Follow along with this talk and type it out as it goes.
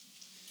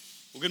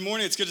Well, good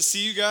morning. It's good to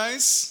see you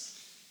guys.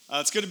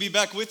 It's good to be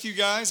back with you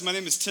guys. My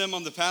name is Tim.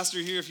 I'm the pastor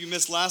here. If you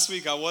missed last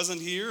week, I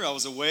wasn't here. I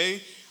was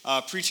away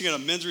preaching at a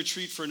men's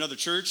retreat for another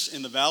church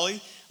in the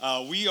valley.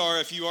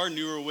 If you are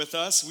newer with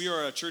us, we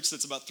are a church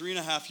that's about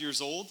 3.5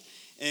 years old,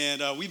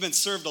 and we've been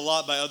served a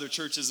lot by other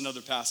churches and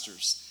other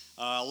pastors.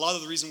 A lot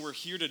of the reason we're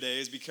here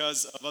today is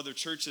because of other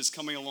churches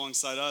coming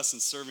alongside us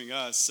and serving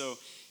us. So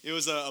it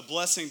was a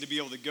blessing to be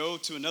able to go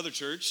to another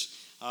church.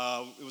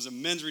 It was a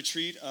men's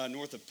retreat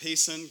north of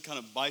Payson, kind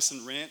of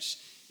Bison Ranch,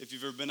 if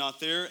you've ever been out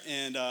there.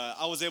 And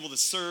I was able to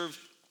serve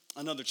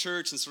another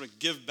church and sort of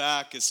give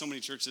back as so many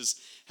churches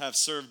have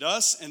served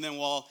us. And then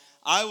while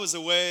I was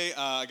away,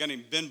 a guy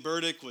named Ben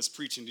Burdick was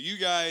preaching to you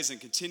guys and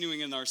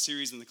continuing in our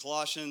series in the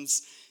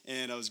Colossians.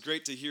 And it was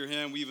great to hear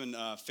him. We even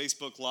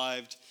Facebook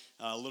Lived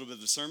a little bit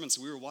of the sermon, so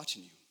we were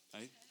watching you,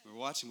 right? We were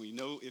watching. We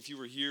know if you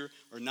were here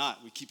or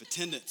not. We keep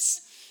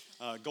attendance.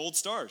 Gold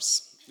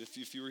stars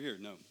if you were here.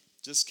 No.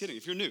 Just kidding.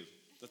 If you're new,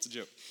 that's a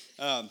joke.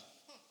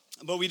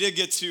 But we did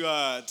get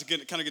to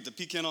get to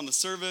peek in on the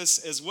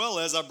service, as well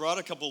as I brought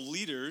a couple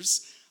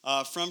leaders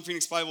from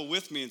Phoenix Bible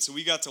with me, and so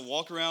we got to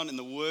walk around in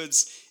the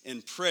woods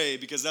and pray,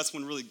 because that's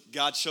when really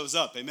God shows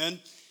up. Amen.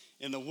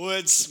 In the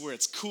woods where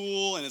it's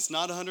cool and it's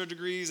not 100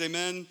 degrees.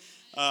 Amen.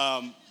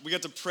 We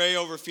got to pray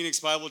over Phoenix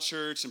Bible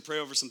Church and pray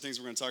over some things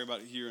we're going to talk about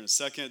here in a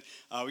second.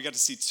 We got to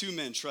see 2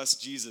 men trust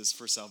Jesus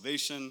for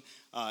salvation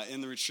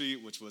in the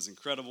retreat, which was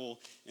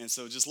incredible. And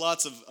so just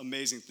lots of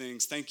amazing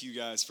things. Thank you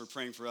guys for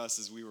praying for us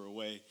as we were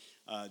away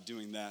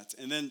doing that.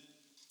 And then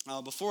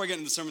before I get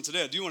into the sermon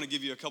today, I do want to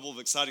give you a couple of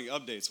exciting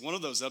updates. One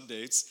of those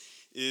updates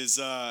is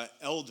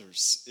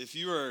elders. If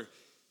you're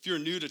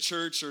new to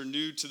church or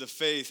new to the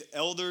faith,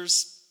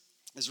 elders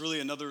is really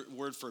another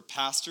word for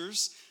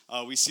pastors.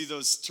 We see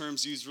those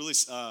terms used really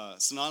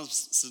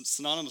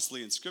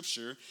synonymously in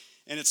Scripture,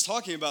 and it's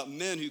talking about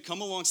men who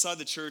come alongside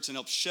the church and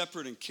help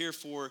shepherd and care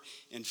for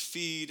and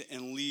feed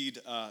and lead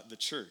the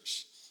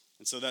church.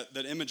 And so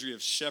that imagery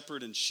of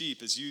shepherd and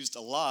sheep is used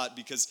a lot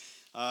because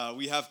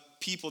we have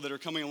people that are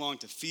coming along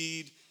to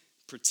feed,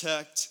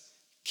 protect,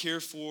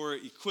 care for,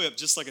 equip,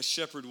 just like a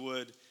shepherd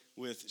would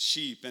with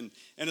sheep. And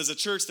as a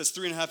church that's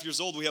 3.5 years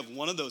old, we have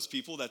one of those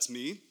people. That's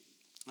me.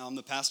 I'm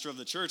the pastor of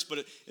the church,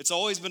 but it's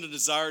always been a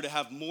desire to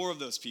have more of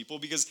those people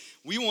because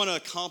we want to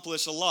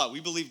accomplish a lot. We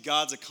believe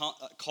God's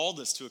called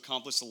us to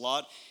accomplish a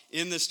lot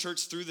in this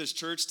church, through this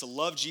church, to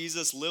love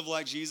Jesus, live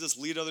like Jesus,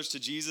 lead others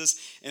to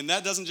Jesus. And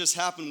that doesn't just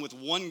happen with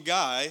one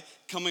guy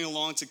coming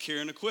along to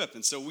care and equip.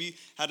 And so we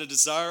had a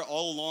desire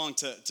all along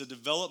to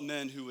develop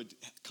men who would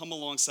come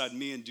alongside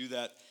me and do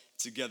that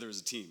together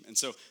as a team. And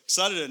so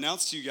excited to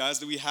announce to you guys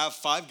that we have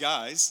 5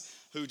 guys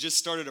who just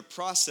started a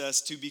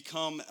process to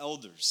become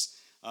elders.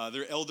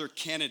 They're elder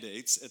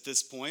candidates at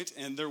this point,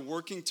 and they're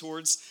working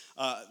towards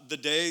the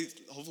day,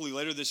 hopefully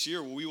later this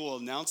year, where we will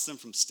announce them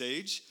from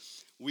stage.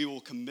 We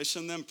will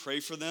commission them, pray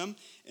for them,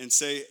 and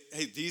say,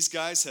 hey, these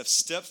guys have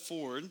stepped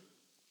forward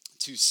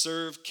to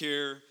serve,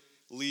 care,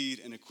 lead,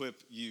 and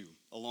equip you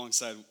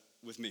alongside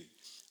with me.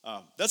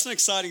 That's an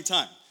exciting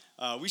time.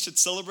 We should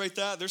celebrate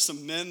that. There's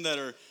some men that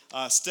are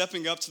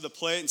stepping up to the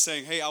plate and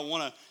saying, hey, I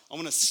want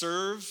to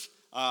serve.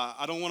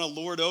 I don't want to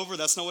lord over.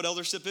 That's not what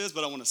eldership is,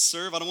 but I want to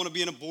serve. I don't want to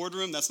be in a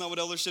boardroom. That's not what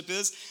eldership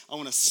is. I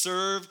want to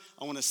serve.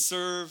 I want to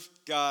serve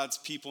God's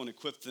people and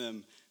equip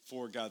them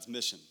for God's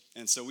mission.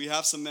 And so we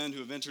have some men who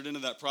have entered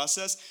into that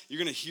process. You're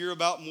going to hear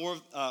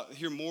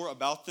more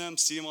about them,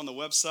 see them on the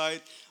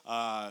website,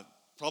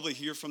 probably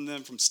hear from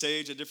them from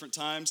stage at different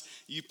times.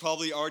 You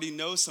probably already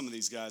know some of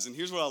these guys. And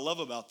here's what I love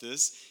about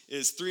this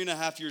is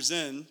 3.5 years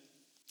in,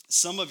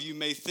 some of you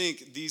may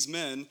think these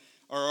men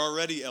are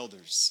already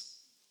elders,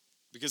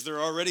 because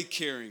they're already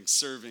caring,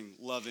 serving,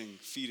 loving,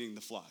 feeding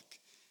the flock.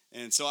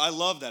 And so I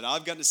love that.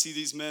 I've gotten to see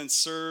these men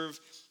serve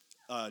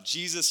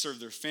Jesus,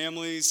 serve their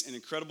families in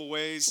incredible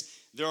ways.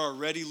 They're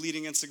already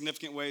leading in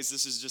significant ways.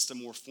 This is just a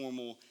more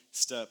formal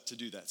step to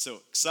do that. So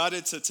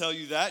excited to tell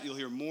you that. You'll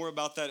hear more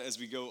about that as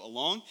we go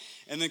along.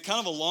 And then kind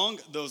of along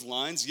those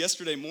lines,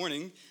 yesterday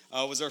morning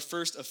was our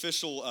first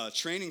official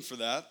training for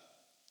that.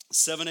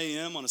 7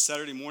 a.m. on a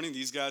Saturday morning,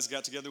 these guys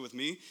got together with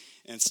me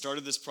and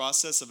started this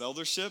process of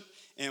eldership.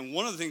 And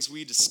one of the things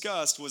we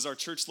discussed was our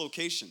church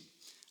location.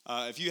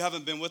 If you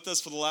haven't been with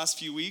us for the last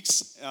few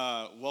weeks,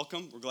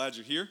 welcome. We're glad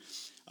you're here.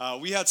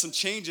 We had some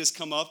changes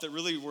come up that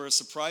really were a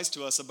surprise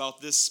to us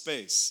about this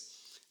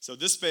space. So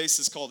this space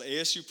is called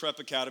ASU Prep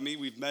Academy.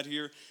 We've met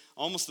here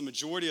almost the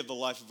majority of the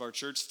life of our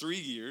church, 3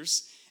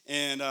 years.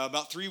 And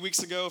about 3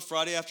 weeks ago,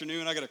 Friday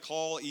afternoon, I got a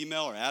call,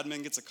 email, or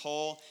admin gets a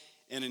call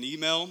and an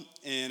email,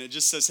 and it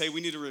just says, hey,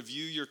 we need to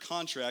review your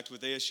contract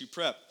with ASU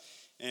Prep.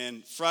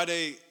 And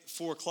Friday,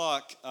 4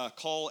 o'clock,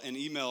 call and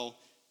email,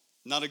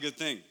 not a good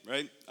thing,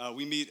 right?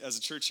 We meet as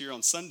a church here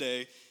on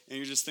Sunday, and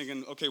you're just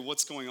thinking, okay,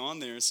 what's going on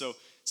there? So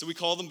we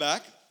call them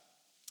back,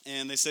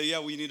 and they say, yeah,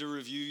 we need to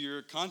review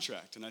your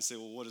contract. And I say,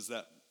 well, what does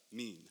that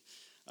mean?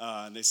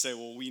 And they say,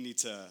 well, we need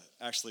to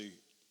actually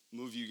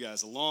move you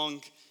guys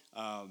along.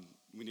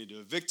 We need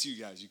to evict you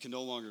guys. You can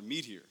no longer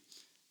meet here.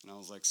 And I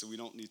was like, so we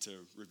don't need to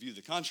review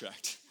the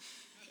contract.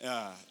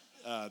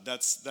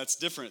 That's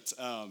different.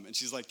 And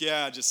she's like,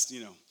 yeah, just,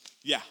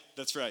 yeah,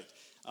 that's right.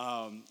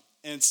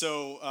 And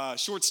so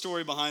short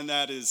story behind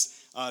that is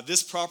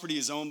this property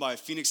is owned by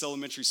Phoenix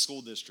Elementary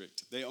School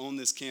District. They own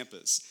this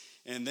campus.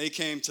 And they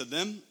came to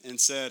them and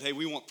said, hey,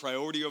 we want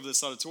priority over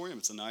this auditorium.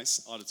 It's a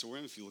nice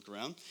auditorium if you look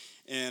around.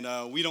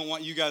 And we don't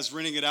want you guys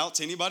renting it out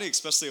to anybody,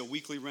 especially a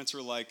weekly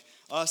renter like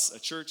us, a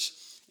church.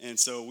 And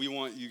so we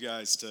want you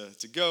guys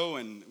to go,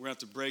 and we're going to have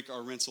to break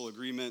our rental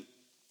agreement.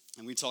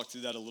 And we talked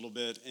through that a little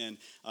bit. And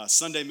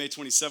Sunday, May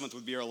 27th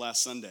would be our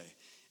last Sunday.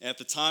 At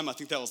the time, I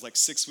think that was like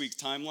 6-week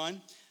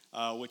timeline,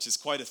 which is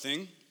quite a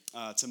thing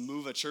to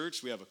move a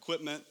church. We have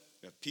equipment,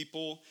 we have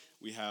people,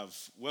 we have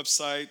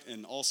website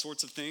and all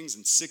sorts of things,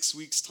 and 6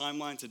 weeks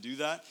timeline to do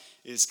that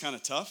is kind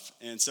of tough.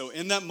 And so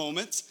in that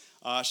moment,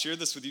 I shared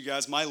this with you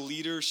guys, my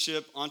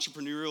leadership,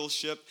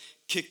 entrepreneurship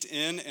kicked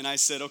in, and I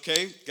said,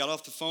 okay, got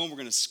off the phone, we're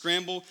going to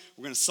scramble,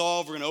 we're going to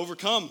solve, we're going to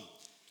overcome.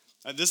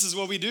 This is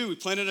what we do. We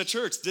planted a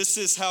church. This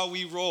is how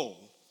we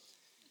roll.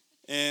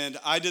 And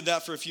I did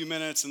that for a few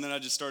minutes, and then I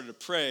just started to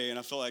pray, and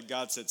I felt like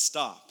God said,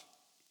 stop.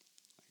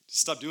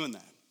 Just stop doing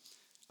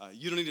that.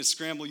 You don't need to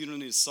scramble. You don't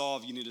need to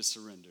solve. You need to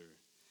surrender.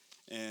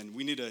 And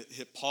we need to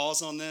hit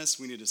pause on this.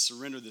 We need to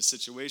surrender the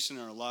situation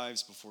in our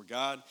lives before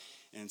God.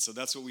 And so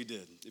that's what we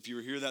did. If you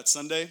were here that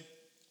Sunday,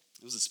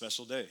 it was a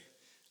special day.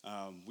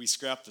 We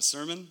scrapped the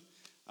sermon.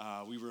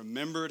 We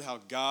remembered how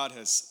God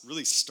has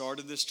really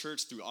started this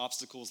church through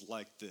obstacles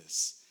like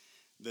this.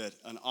 That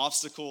an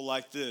obstacle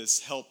like this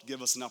helped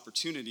give us an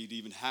opportunity to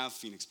even have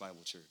Phoenix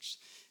Bible Church.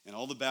 And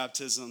all the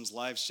baptisms,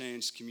 lives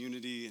changed,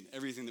 community, and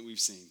everything that we've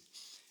seen.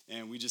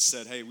 And we just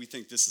said, hey, we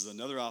think this is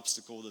another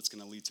obstacle that's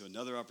going to lead to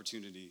another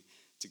opportunity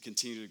to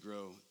continue to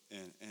grow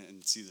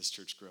and see this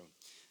church grow.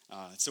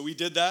 So we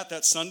did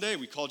that Sunday.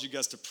 We called you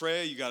guys to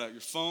pray. You got out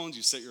your phones.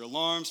 You set your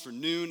alarms for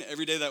noon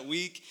every day that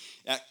week.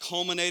 That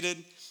culminated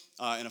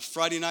in a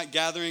Friday night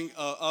gathering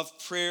of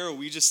prayer.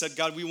 We just said,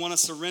 God, we want to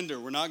surrender.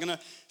 We're not going to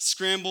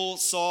scramble,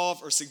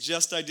 solve, or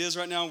suggest ideas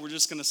right now. We're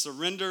just going to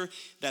surrender.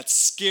 That's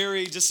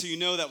scary. Just so you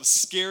know, that was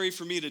scary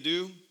for me to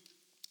do.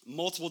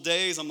 Multiple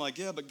days, I'm like,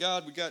 yeah, but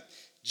God, we got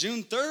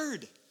June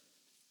 3rd.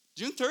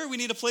 June 3rd, we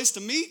need a place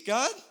to meet,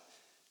 God.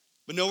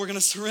 But no, we're going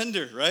to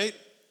surrender, right?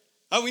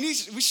 We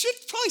should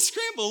probably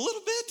scramble a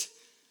little bit.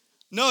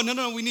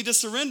 No, we need to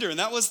surrender. And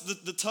that was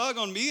the tug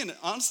on me, and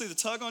honestly, the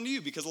tug on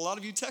you, because a lot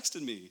of you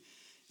texted me.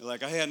 You're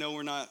like, hey, I know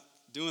we're not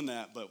doing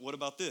that, but what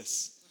about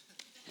this?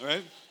 All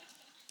right?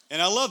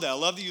 And I love that. I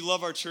love that you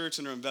love our church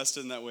and are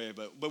invested in that way.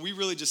 But we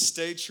really just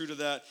stayed true to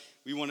that.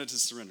 We wanted to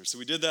surrender. So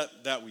we did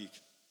that week.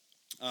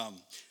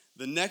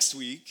 The next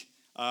week,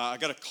 I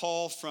got a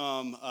call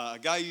from a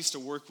guy I used to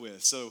work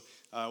with. So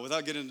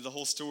without getting into the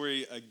whole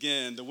story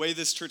again, the way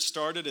this church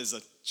started is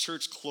a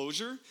church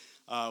closure.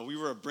 We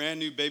were a brand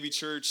new baby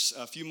church,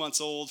 a few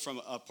months old,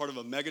 from a part of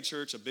a mega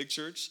church, a big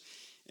church.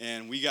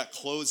 And we got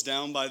closed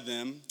down by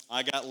them.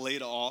 I got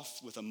laid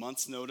off with a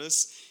month's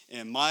notice.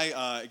 And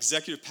my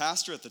executive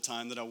pastor at the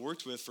time that I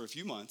worked with for a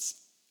few months,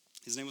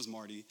 his name was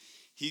Marty,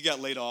 he got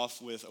laid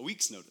off with a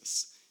week's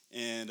notice.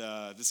 And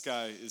this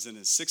guy is in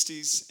his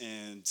 60s,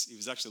 and he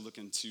was actually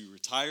looking to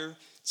retire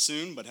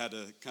soon, but had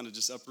to kind of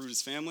just uproot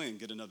his family and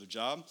get another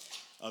job.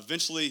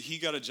 Eventually, he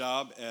got a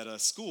job at a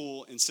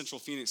school in Central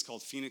Phoenix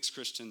called Phoenix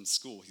Christian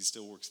School. He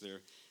still works there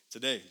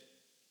today.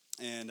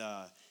 And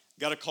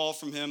got a call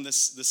from him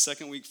this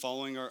second week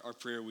following our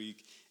prayer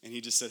week, and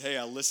he just said, hey,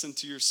 I listened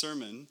to your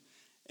sermon,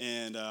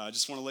 and I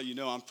just want to let you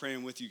know I'm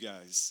praying with you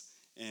guys.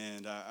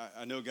 And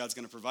I know God's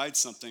going to provide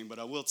something, but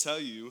I will tell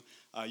you,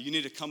 you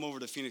need to come over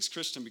to Phoenix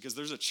Christian because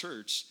there's a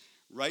church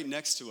right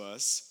next to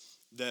us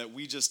that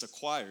we just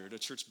acquired, a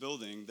church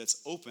building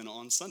that's open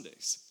on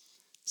Sundays,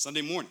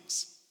 Sunday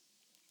mornings,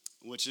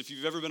 which if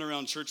you've ever been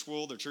around church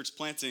world or church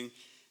planting,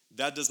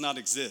 that does not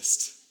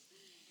exist,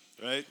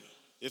 right?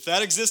 If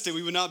that existed,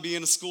 we would not be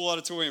in a school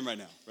auditorium right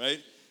now, right?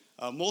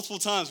 Multiple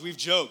times we've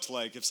joked,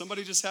 like, if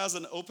somebody just has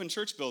an open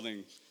church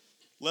building,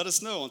 let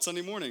us know on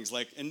Sunday mornings,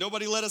 and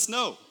nobody let us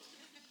know.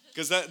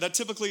 Because that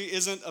typically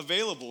isn't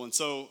available. And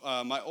so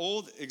my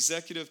old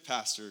executive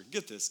pastor,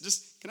 get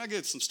this, can I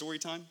get some story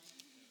time?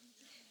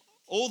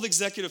 Old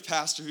executive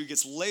pastor who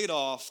gets laid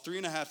off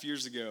 3.5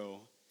 years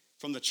ago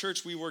from the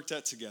church we worked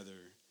at together,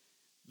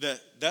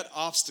 that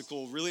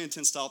obstacle, really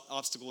intense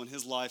obstacle in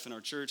his life in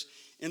our church,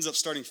 ends up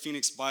starting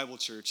Phoenix Bible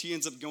Church. He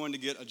ends up going to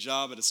get a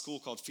job at a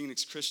school called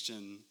Phoenix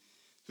Christian,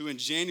 who in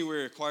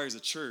January acquires a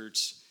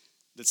church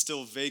that's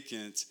still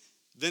vacant.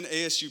 Then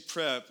ASU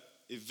Prep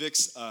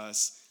evicts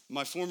us.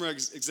 My former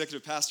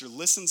executive pastor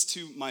listens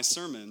to my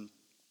sermon.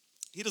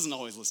 He doesn't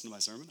always listen to my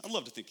sermon. I'd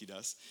love to think he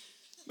does.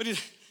 But he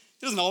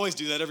doesn't always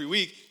do that every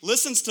week.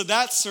 Listens to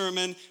that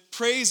sermon,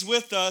 prays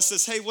with us,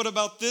 says, hey, what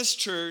about this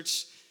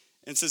church?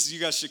 And says, you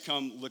guys should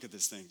come look at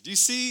this thing. Do you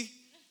see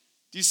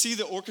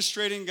the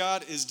orchestrating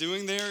God is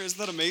doing there? Isn't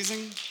that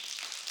amazing?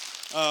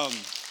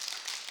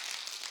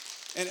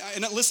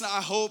 And listen,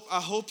 I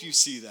hope you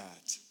see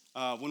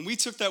that. When we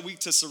took that week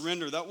to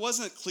surrender, that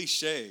wasn't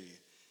cliche.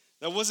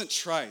 That wasn't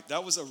trite.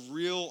 That was a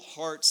real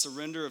heart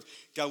surrender of,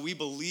 God, we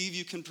believe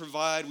you can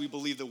provide. We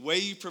believe the way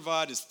you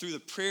provide is through the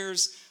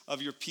prayers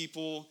of your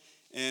people.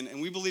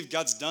 And we believe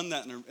God's done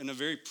that in a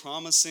very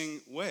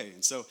promising way.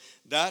 And so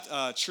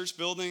that church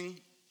building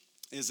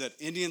is at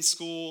Indian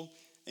School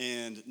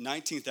and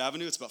 19th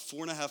Avenue. It's about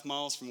 4.5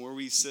 miles from where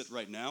we sit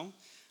right now.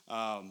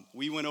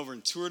 We went over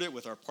and toured it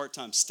with our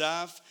part-time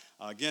staff.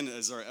 Again,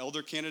 as our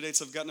elder candidates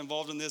have gotten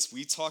involved in this,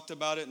 we talked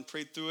about it and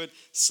prayed through it,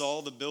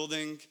 saw the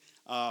building,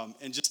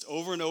 and just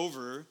over and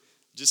over,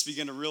 just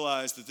began to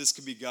realize that this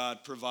could be God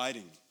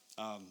providing.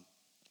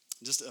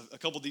 Just a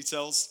couple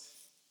details.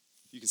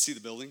 You can see the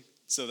building,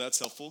 so that's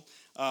helpful.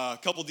 A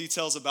couple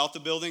details about the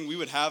building. We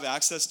would have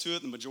access to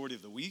it the majority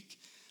of the week.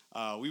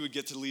 We would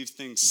get to leave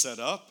things set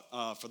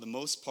up for the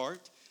most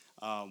part.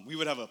 We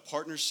would have a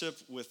partnership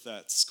with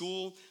that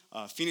school.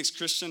 Phoenix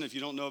Christian, if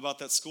you don't know about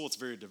that school, it's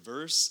very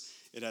diverse.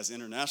 It has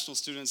international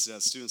students. It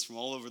has students from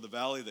all over the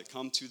valley that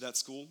come to that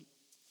school.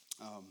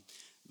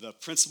 The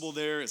principal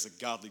there is a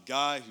godly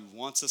guy who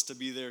wants us to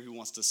be there, who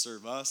wants to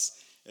serve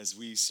us as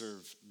we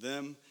serve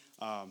them.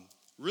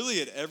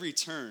 Really, at every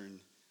turn,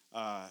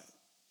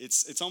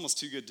 it's almost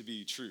too good to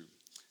be true.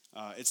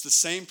 It's the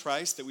same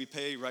price that we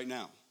pay right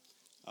now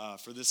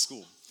for this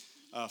school.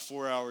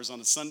 4 hours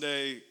on a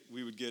Sunday,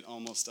 we would get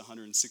almost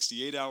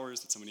 168 hours.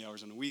 That's how many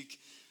hours in a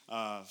week.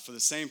 For the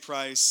same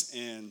price,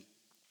 and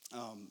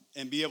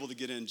be able to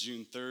get in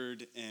June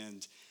 3rd,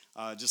 and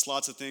just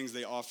lots of things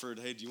they offered.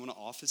 Hey, do you want an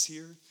office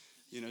here?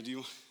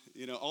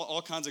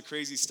 All kinds of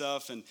crazy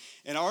stuff.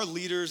 And our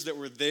leaders that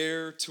were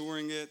there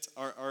touring it,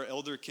 our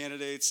elder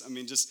candidates,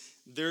 just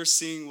they're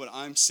seeing what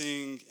I'm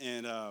seeing,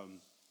 and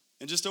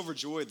just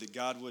overjoyed that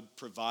God would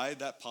provide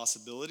that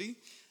possibility.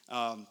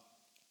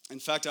 In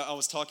fact, I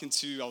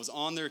was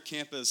on their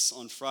campus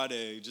on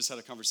Friday, just had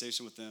a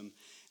conversation with them,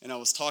 and I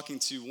was talking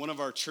to one of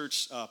our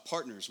church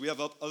partners. We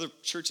have other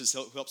churches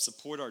who help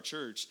support our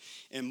church,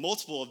 and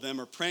multiple of them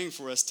are praying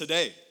for us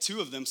today. 2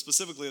 of them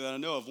specifically that I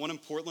know of, one in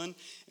Portland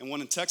and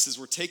one in Texas,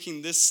 were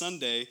taking this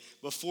Sunday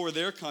before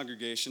their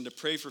congregation to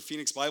pray for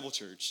Phoenix Bible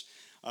Church,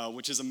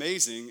 which is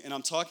amazing. And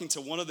I'm talking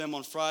to one of them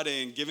on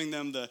Friday and giving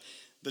them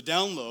the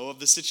down low of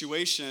the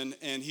situation,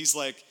 and he's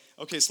like,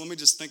 okay, so let me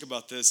just think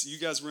about this. You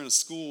guys were in a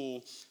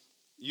school,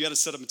 you had to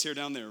set up and tear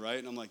down there, right?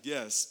 And I'm like,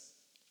 yes.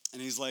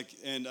 And he's like,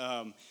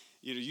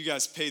 you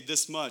guys paid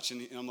this much,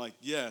 and I'm like,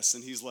 yes.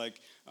 And he's like,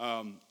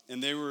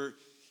 and they were,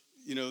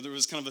 there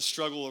was kind of a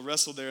struggle, a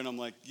wrestle there, and I'm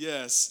like,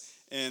 yes.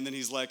 And then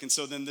he's like, and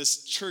so then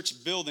this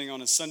church building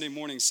on a Sunday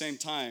morning, same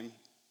time,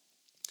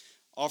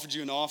 offered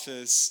you an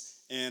office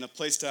and a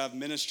place to have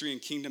ministry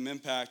and kingdom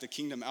impact, a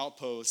kingdom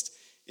outpost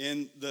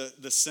in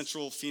the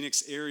central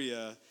Phoenix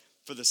area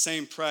for the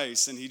same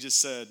price. And he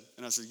just said,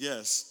 and I said,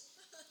 yes.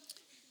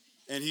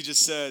 And he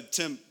just said,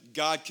 Tim,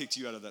 God kicked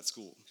you out of that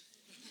school.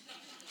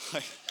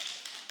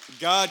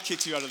 God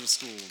kicked you out of the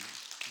school.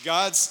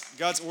 God's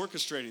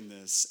orchestrating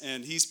this,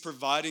 and he's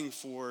providing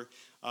for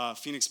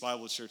Phoenix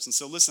Bible Church. And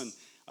so listen,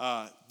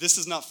 this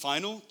is not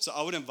final, so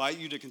I would invite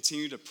you to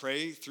continue to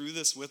pray through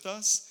this with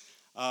us.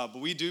 But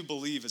we do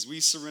believe, as we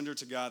surrender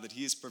to God, that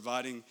he is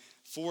providing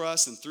for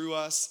us and through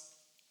us.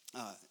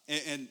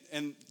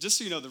 And just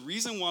so you know, the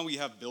reason why we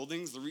have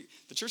buildings,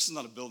 the church is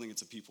not a building,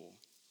 it's a people,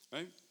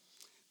 right?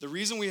 The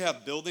reason we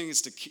have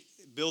buildings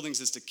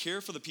is to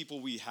care for the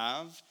people we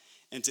have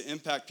and to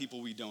impact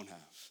people we don't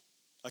have.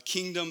 A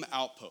kingdom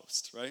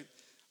outpost, right?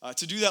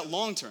 To do that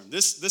long term.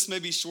 This may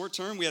be short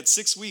term. We had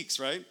 6 weeks,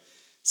 right?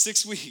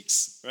 6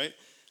 weeks, right?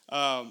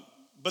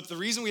 But the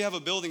reason we have a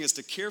building is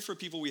to care for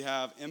people we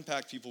have,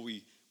 impact people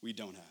we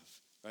don't have,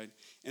 right?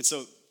 And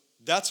so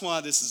that's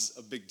why this is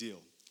a big deal.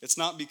 It's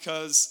not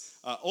because,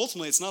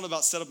 ultimately, it's not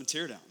about set up and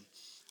tear down.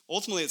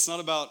 Ultimately, it's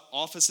not about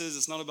offices.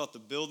 It's not about the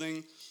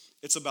building.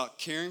 It's about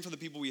caring for the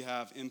people we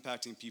have,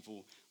 impacting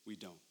people we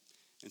don't.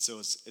 And so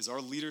as our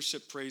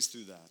leadership prays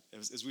through that,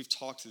 as we've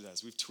talked through that,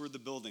 as we've toured the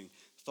building,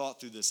 thought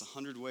through this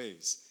 100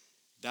 ways,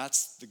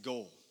 that's the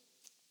goal.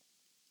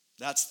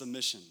 That's the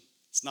mission.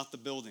 It's not the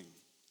building,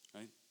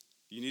 right?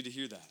 You need to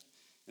hear that.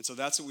 And so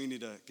that's what we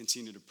need to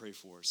continue to pray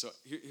for. So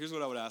here's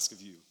what I would ask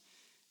of you,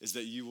 is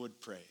that you would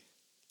pray.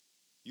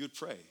 You would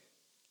pray.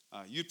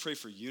 You'd pray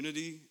for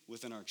unity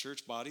within our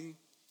church body.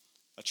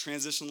 A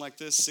transition like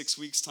this, 6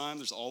 weeks' time,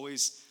 there's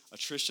always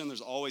attrition.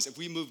 There's always, if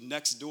we moved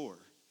next door,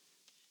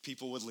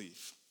 people would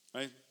leave,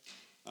 right?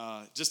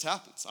 Just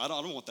happens. I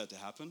don't want that to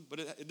happen, but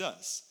it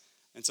does.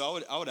 And so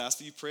I would ask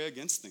that you pray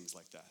against things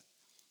like that.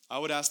 I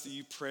would ask that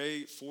you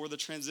pray for the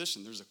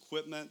transition. There's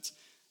equipment,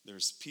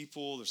 there's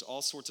people, there's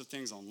all sorts of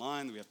things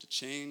online that we have to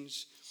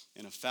change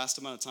in a fast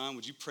amount of time.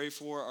 Would you pray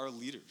for our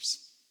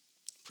leaders?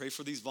 Pray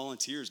for these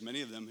volunteers,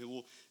 many of them who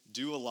will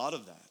do a lot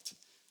of that.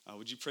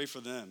 Would you pray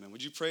for them? And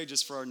would you pray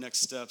just for our next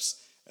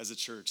steps as a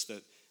church,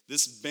 that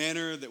this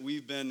banner that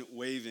we've been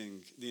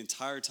waving the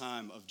entire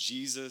time of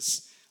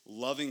Jesus,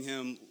 loving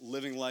him,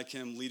 living like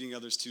him, leading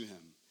others to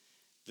him,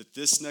 that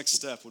this next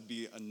step would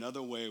be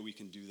another way we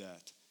can do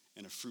that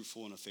in a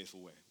fruitful and a faithful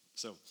way.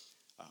 So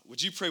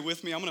would you pray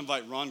with me? I'm going to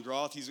invite Ron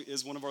Groth. He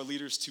is one of our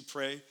leaders to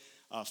pray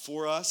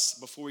for us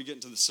before we get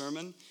into the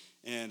sermon.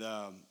 And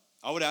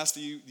I would ask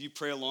that you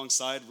pray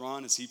alongside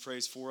Ron as he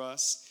prays for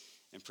us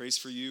and prays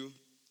for you.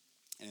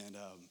 And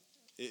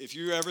if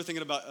you're ever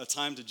thinking about a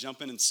time to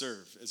jump in and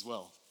serve as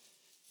well,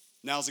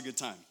 now's a good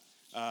time.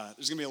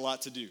 There's going to be a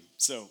lot to do.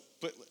 So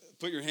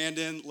put your hand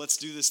in. Let's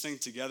do this thing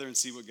together and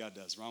see what God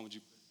does. Ron, would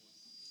you?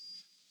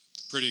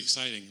 Pretty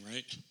exciting,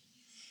 right?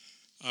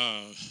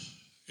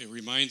 It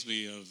reminds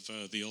me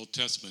of the Old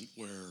Testament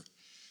where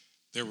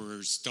there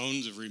were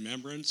stones of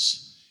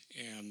remembrance,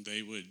 and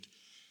they would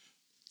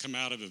come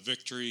out of a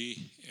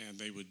victory, and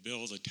they would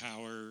build a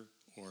tower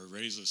or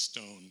raise a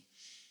stone,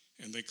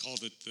 and they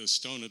called it the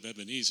Stone of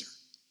Ebenezer.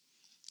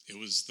 It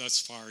was, thus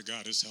far,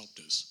 God has helped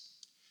us.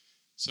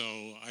 So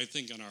I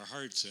think in our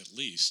hearts, at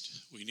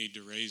least, we need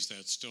to raise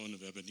that Stone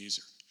of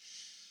Ebenezer.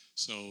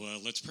 So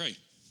let's pray.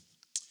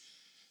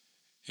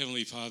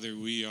 Heavenly Father,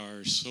 we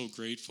are so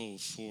grateful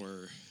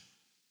for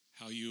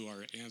how you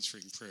are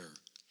answering prayer.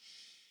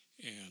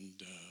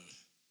 And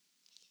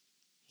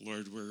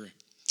Lord, we're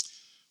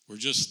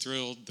just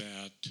thrilled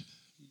that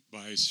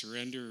by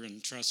surrender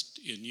and trust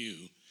in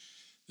you,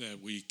 that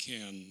we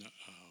can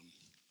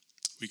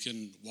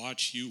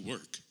watch you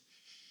work.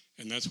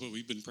 And that's what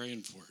we've been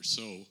praying for.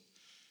 So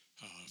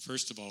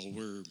first of all,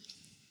 we're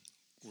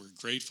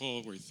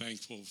grateful, we're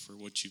thankful for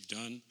what you've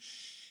done.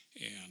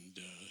 And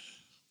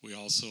we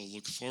also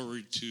look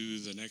forward to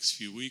the next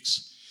few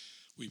weeks.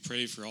 We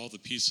pray for all the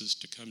pieces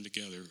to come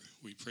together.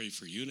 We pray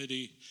for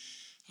unity.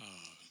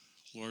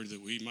 Lord,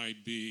 that we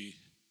might be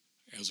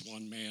as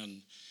one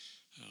man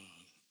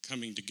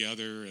coming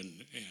together and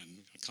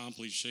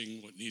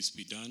accomplishing what needs to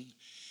be done.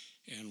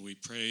 And we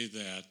pray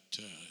that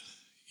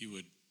you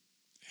would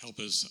help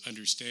us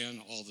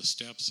understand all the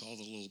steps, all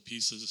the little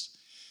pieces,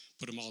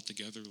 put them all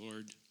together,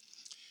 Lord.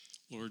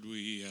 Lord,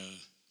 we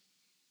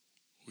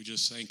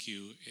just thank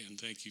you, and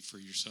thank you for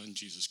your Son,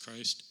 Jesus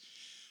Christ.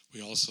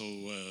 We also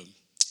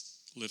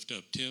lift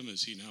up Tim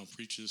as he now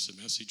preaches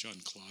the message on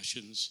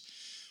Colossians.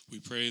 We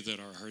pray that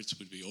our hearts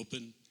would be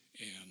open,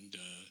 and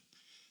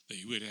that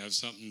you would have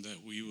something that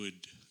we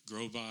would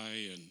grow by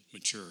and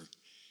mature.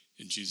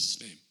 In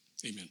Jesus' name,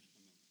 amen.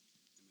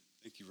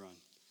 Thank you, Ron.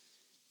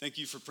 Thank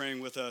you for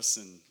praying with us,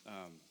 and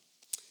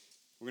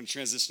we're going to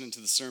transition into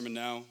the sermon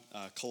now.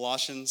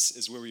 Colossians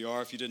is where we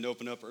are. If you didn't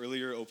open up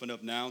earlier, open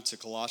up now to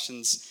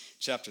Colossians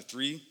chapter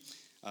 3.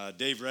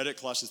 Dave read it,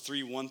 Colossians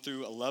 3, 1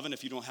 through 11.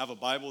 If you don't have a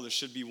Bible, there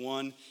should be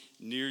one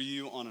near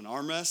you on an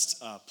armrest.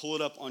 Pull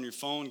it up on your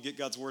phone. Get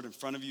God's word in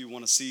front of you. You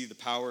want to see the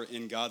power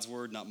in God's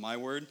word, not my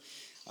word.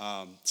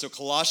 So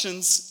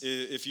Colossians,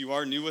 if you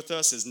are new with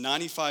us, is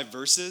 95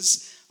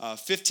 verses.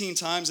 15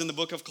 times in the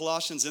book of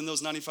Colossians, in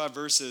those 95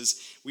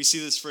 verses, we see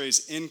this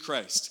phrase, in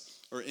Christ,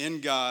 or in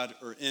God,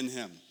 or in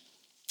him.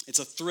 It's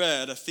a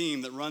thread, a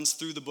theme that runs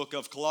through the book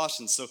of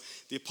Colossians. So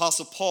the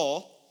Apostle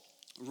Paul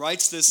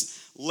writes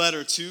this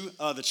letter to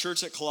the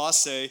church at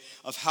Colossae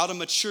of how to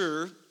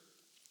mature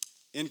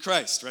in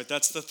Christ, right?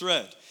 That's the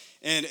thread.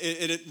 And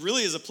it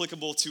really is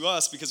applicable to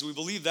us because we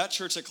believe that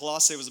church at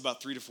Colossae was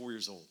about 3 to 4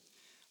 years old.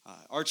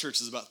 Our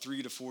church is about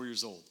 3 to 4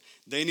 years old.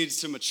 They needed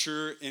to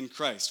mature in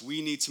Christ.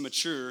 We need to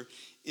mature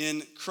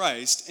in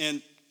Christ.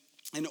 And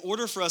in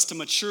order for us to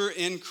mature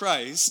in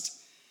Christ,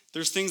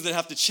 there's things that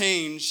have to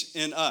change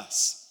in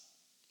us.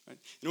 Right?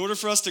 In order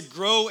for us to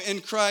grow in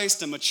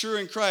Christ and mature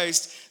in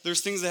Christ,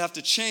 there's things that have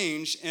to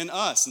change in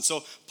us. And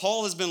so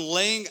Paul has been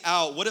laying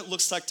out what it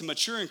looks like to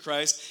mature in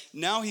Christ.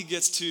 Now he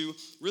gets to,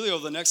 really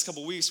over the next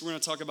couple weeks, we're going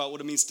to talk about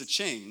what it means to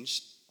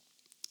change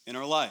in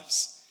our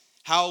lives.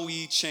 How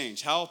we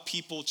change, how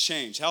people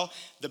change, how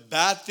the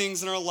bad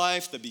things in our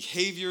life, the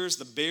behaviors,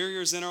 the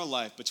barriers in our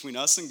life between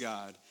us and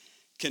God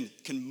can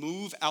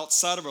move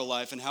outside of our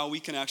life and how we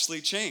can actually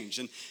change.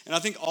 And I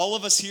think all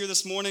of us here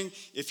this morning,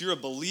 if you're a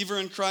believer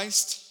in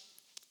Christ,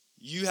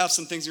 you have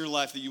some things in your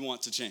life that you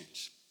want to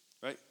change,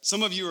 right?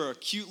 Some of you are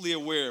acutely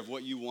aware of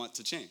what you want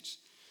to change,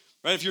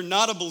 right? If you're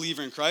not a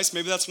believer in Christ,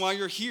 maybe that's why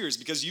you're here, is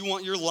because you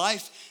want your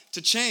life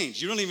to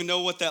change. You don't even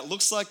know what that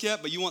looks like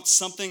yet, but you want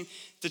something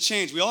to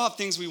change. We all have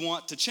things we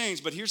want to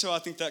change, but here's how I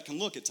think that can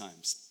look at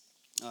times.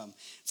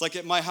 It's like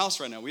at my house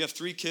right now. We have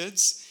 3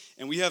 kids,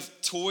 and we have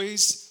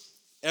toys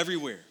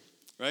everywhere,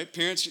 right?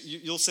 Parents,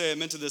 you'll say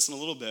amen to this in a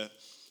little bit.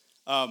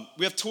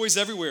 We have toys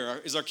everywhere.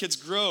 As our kids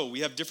grow, we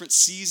have different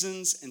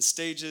seasons and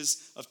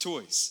stages of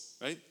toys,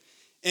 right?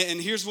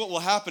 And here's what will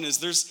happen is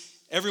there's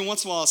every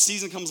once in a while a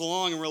season comes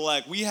along, and we're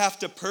like, we have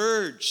to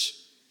purge.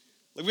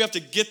 Like we have to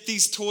get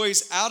these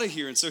toys out of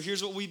here. And so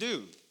here's what we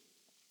do.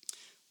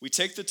 We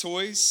take the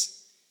toys,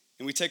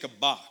 and we take a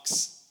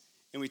box,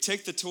 and we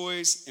take the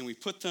toys, and we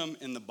put them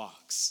in the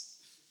box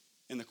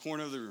in the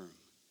corner of the room.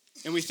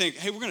 And we think,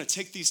 hey, we're going to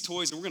take these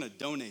toys, and we're going to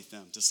donate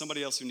them to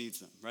somebody else who needs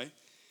them, right?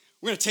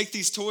 We're going to take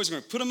these toys, we're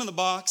going to put them in the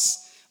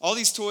box. All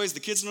these toys, the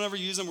kids don't ever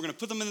use them. We're going to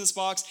put them in this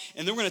box,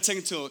 and then we're going to take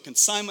them to a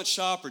consignment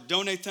shop or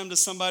donate them to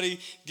somebody,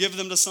 give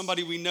them to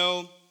somebody we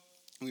know,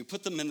 and we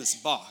put them in this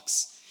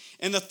box.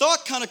 And the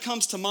thought kind of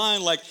comes to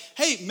mind like,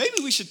 hey,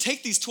 maybe we should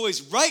take these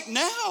toys right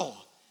now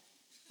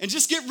and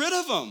just get rid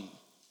of them.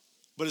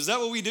 But is that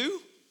what we do?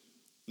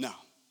 No.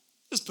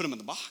 Just put them in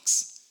the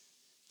box.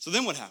 So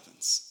then what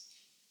happens?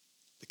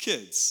 The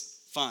kids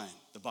find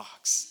the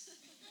box.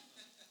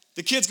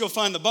 The kids go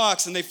find the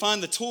box and they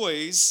find the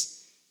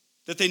toys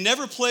that they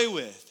never play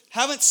with,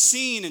 haven't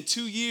seen in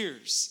 2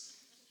 years.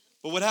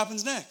 But what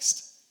happens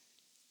next?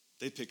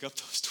 They pick up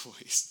those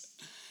toys.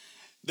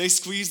 They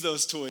squeeze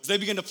those toys. They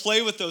begin to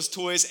play with those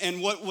toys,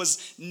 and what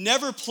was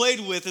never played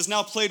with is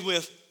now played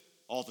with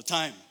all the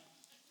time.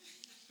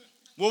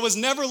 What was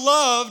never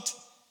loved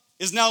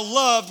is now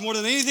loved more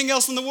than anything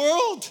else in the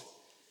world.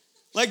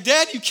 Like,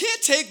 Dad, you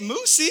can't take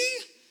Moosey.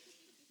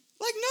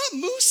 Like,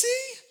 not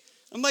Moosey.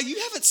 I'm like, you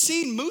haven't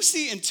seen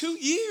Moosey in 2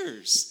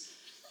 years.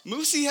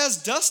 Moosey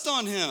has dust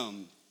on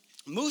him.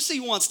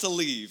 Moosey wants to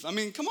leave. I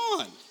mean, come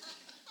on,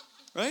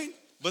 right?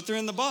 But they're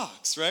in the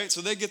box, right?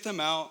 So they get them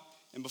out,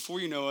 and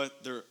before you know it,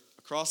 they're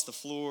across the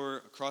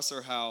floor, across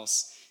our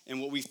house, and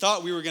what we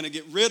thought we were going to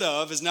get rid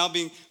of is now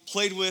being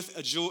played with,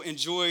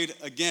 enjoyed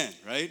again,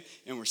 right?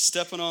 And we're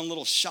stepping on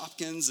little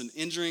Shopkins and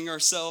injuring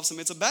ourselves. I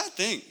mean, it's a bad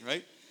thing,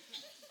 right?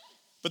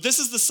 But this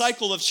is the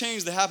cycle of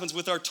change that happens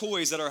with our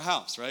toys at our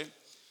house, right?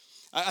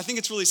 I think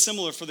it's really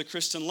similar for the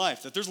Christian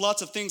life, that there's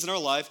lots of things in our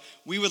life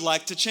we would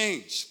like to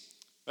change.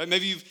 Right?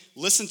 Maybe you've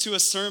listened to a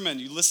sermon,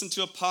 you listened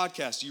to a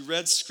podcast, you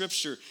read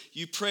scripture,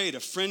 you prayed, a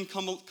friend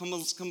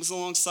comes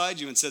alongside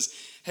you and says,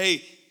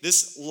 hey,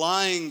 this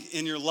lying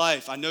in your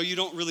life, I know you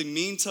don't really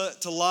mean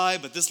to lie,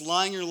 but this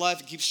lying in your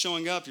life, it keeps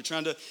showing up. You're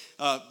trying to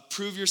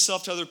prove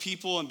yourself to other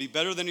people and be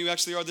better than you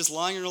actually are. This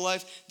lying in your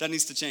life, that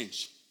needs to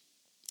change.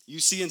 You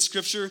see in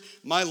scripture,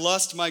 my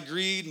lust, my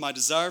greed, my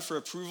desire for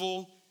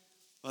approval,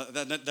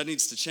 that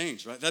needs to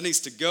change, right? That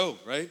needs to go,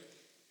 right?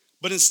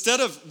 But instead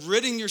of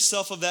ridding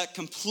yourself of that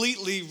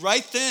completely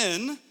right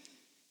then,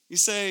 you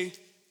say,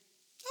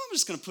 I'm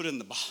just going to put it in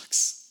the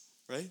box,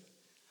 right?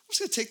 I'm just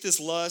going to take this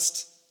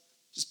lust,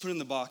 just put it in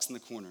the box in the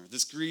corner.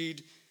 This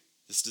greed,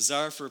 this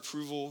desire for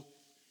approval,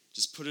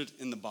 just put it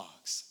in the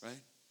box, right?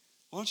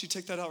 Why don't you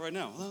take that out right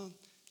now? Well,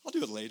 I'll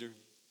do it later.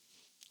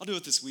 I'll do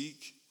it this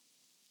week.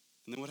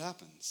 And then what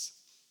happens?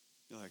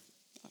 You're like,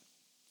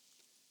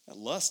 that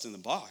lust in the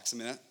box. I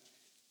mean,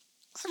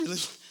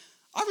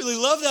 I really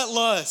love that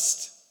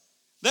lust.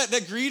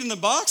 That greed in the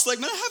box, like,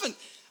 man, I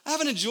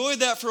haven't enjoyed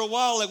that for a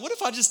while. Like, what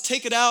if I just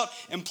take it out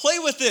and play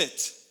with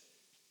it?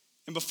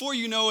 And before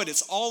you know it,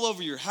 it's all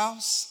over your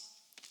house.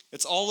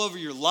 It's all over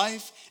your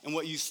life. And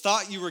what you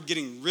thought you were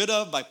getting rid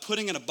of by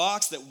putting in a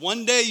box that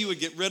one day you would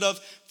get rid of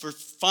for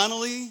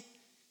finally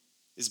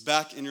is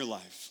back in your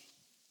life.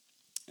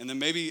 And then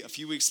maybe a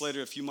few weeks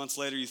later, a few months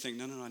later, you think,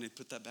 no, I need to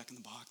put that back in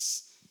the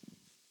box.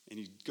 And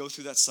you go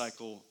through that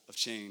cycle of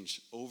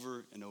change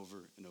over and over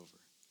and over.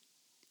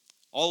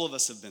 All of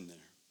us have been there,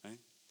 right?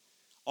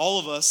 All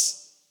of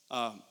us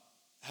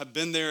have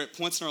been there at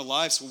points in our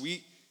lives where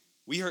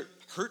we are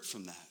hurt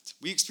from that.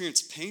 We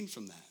experience pain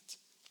from that,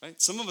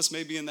 right? Some of us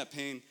may be in that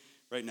pain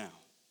right now.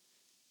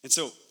 And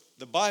so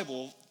the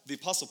Bible, the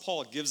Apostle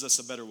Paul gives us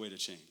a better way to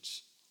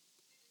change.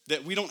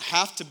 That we don't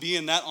have to be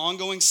in that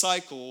ongoing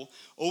cycle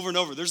over and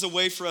over. There's a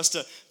way for us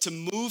to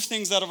move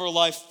things out of our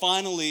life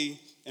finally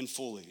and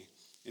fully.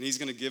 And he's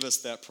going to give us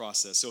that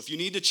process. So if you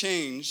need to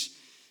change,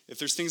 if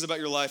there's things about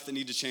your life that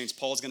need to change,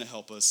 Paul's going to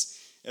help us.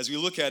 As we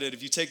look at it,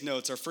 if you take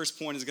notes, our first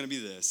point is going to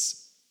be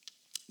this,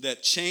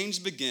 that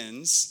change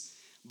begins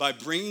by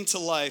bringing to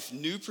life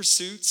new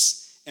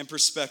pursuits and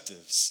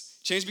perspectives.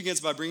 Change begins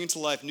by bringing to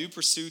life new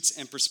pursuits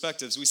and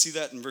perspectives. We see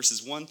that in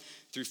verses 1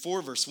 through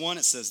 4. Verse 1,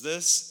 it says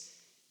this,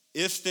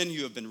 if then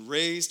you have been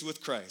raised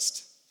with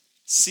Christ,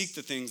 seek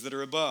the things that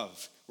are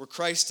above, where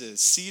Christ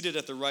is, seated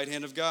at the right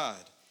hand of God.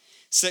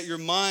 Set your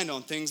mind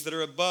on things that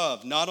are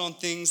above, not on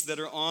things that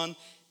are on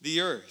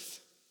the earth.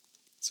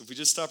 So if we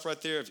just stop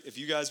right there, if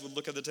you guys would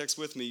look at the text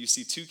with me, you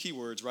see two key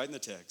words right in the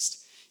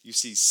text. You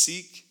see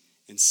seek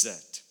and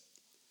set.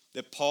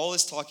 That Paul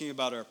is talking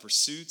about our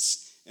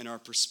pursuits and our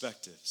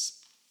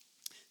perspectives.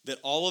 That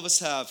all of us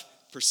have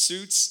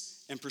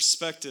pursuits and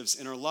perspectives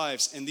in our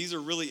lives, and these are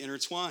really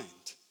intertwined.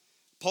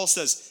 Paul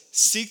says,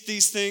 seek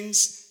these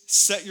things,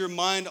 set your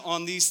mind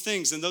on these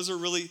things, and those are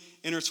really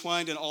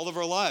intertwined in all of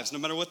our lives, no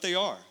matter what they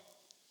are.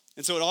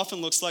 And so it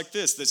often looks like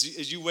this,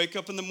 as you wake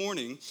up in the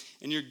morning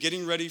and you're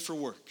getting ready for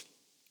work,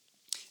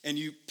 and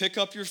you pick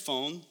up your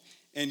phone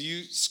and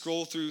you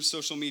scroll through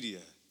social media,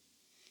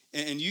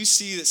 and you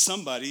see that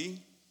somebody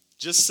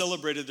just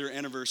celebrated their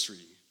anniversary.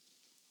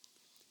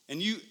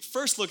 And you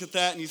first look at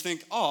that and you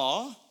think,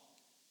 aw,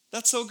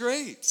 that's so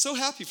great, so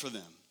happy for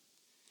them.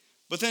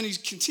 But then you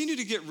continue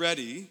to get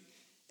ready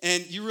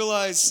and you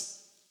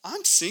realize,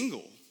 I'm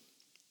single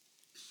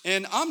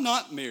and I'm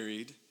not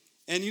married.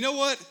 And you know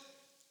what?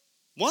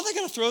 Why are they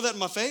going to throw that in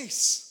my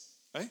face,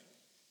 right?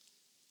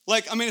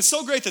 Like, I mean, it's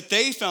so great that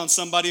they found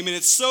somebody. I mean,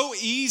 it's so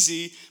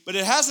easy, but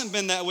it hasn't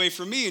been that way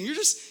for me. And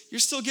you're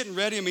still getting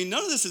ready. I mean,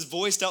 none of this is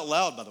voiced out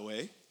loud, by the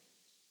way.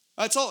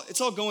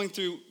 It's all going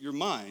through your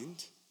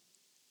mind.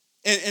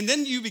 And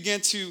then you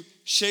begin to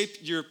shape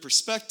your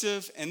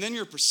perspective, and then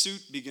your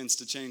pursuit begins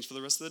to change for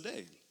the rest of the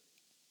day.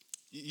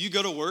 You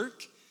go to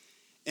work,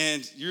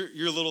 and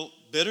you're a little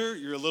bitter,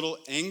 you're a little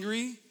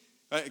angry,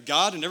 right?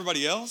 God and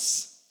everybody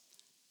else.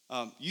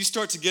 You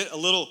start to get a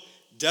little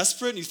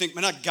desperate and you think,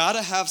 man, I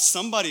gotta have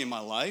somebody in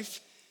my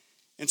life.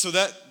 And so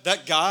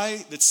that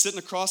guy that's sitting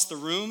across the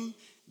room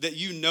that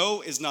you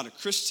know is not a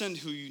Christian,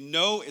 who you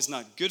know is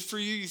not good for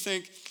you, you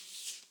think,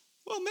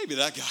 well, maybe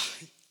that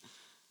guy.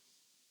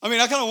 I mean,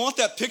 I kind of want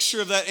that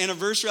picture of that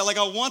anniversary. Like,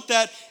 I want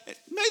that.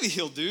 Maybe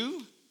he'll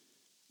do,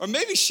 or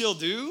maybe she'll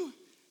do.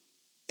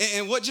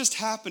 And what just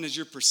happened is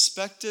your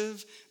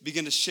perspective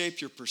began to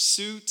shape your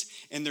pursuit,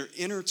 and they're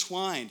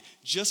intertwined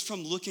just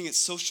from looking at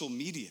social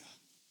media.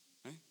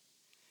 Right?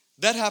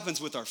 That happens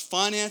with our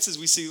finances.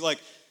 We see, like,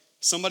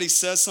 somebody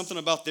says something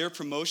about their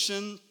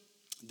promotion,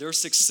 their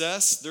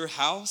success, their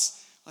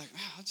house. Like,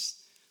 man,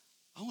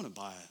 I want to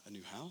buy a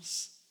new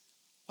house.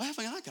 Why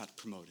haven't I got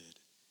promoted?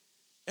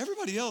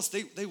 Everybody else,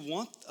 they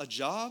want a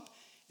job,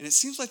 and it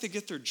seems like they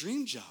get their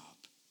dream job.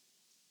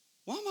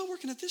 Why am I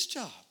working at this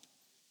job?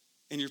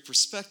 And your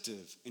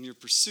perspective and your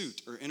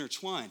pursuit are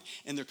intertwined,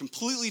 and they're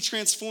completely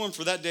transformed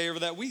for that day or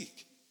that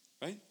week,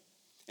 right?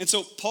 And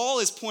so Paul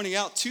is pointing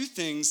out two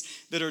things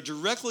that are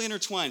directly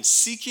intertwined: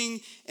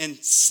 seeking and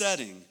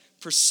setting,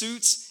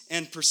 pursuits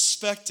and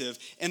perspective.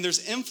 And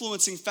there's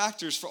influencing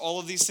factors for all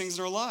of these things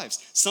in our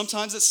lives.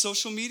 Sometimes it's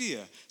social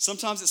media.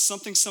 Sometimes it's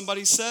something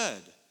somebody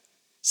said.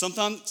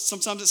 Sometimes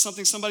it's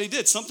something somebody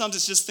did. Sometimes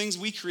it's just things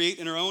we create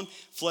in our own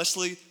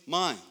fleshly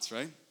minds,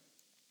 right?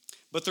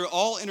 But they're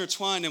all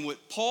intertwined, and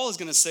what Paul is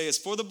going to say is,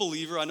 for the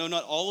believer, I know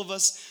not all of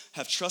us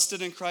have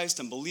trusted in Christ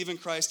and believe in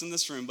Christ in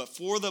this room, but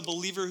for the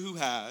believer who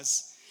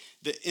has,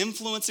 the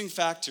influencing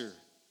factor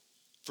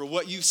for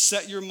what you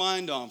set your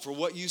mind on, for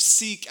what you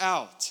seek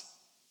out,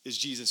 is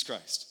Jesus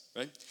Christ,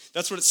 right?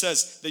 That's what it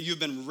says, that you've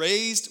been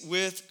raised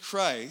with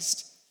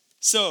Christ,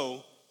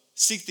 so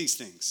seek these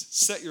things.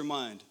 Set your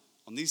mind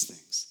on these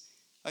things.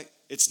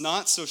 It's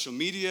not social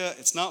media,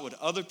 it's not what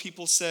other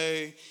people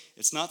say,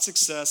 it's not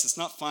success, it's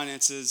not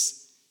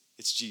finances,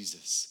 it's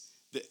Jesus.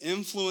 The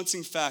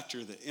influencing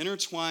factor that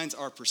intertwines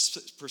our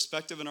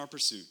perspective and our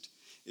pursuit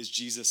is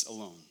Jesus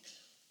alone.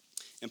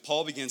 And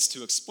Paul begins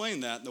to explain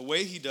that. And the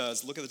way he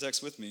does, look at the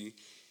text with me,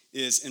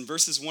 is in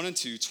verses 1 and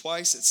 2,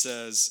 twice it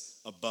says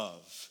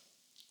above.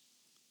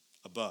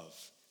 Above.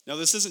 Now,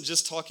 this isn't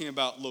just talking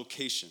about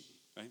location,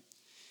 right?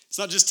 It's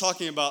not just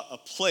talking about a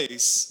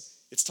place,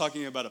 it's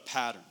talking about a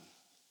pattern,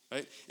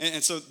 right?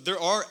 And so there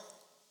are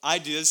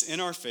ideas in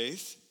our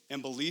faith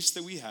and beliefs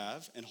that we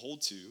have and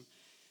hold to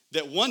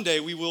that one day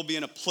we will be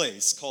in a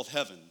place called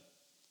heaven.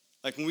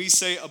 Like when we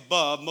say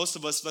above, most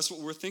of us, that's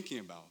what we're thinking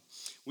about.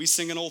 We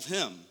sing an old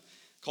hymn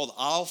called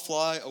I'll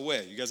Fly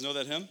Away. You guys know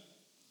that hymn?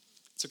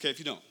 It's okay if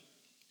you don't.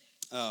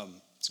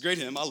 It's a great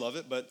hymn. I love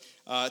it. But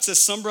it says,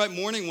 some bright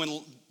morning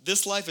when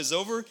this life is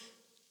over,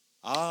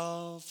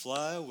 I'll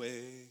fly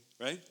away,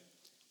 right?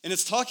 And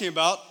it's talking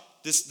about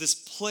this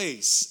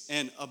place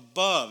and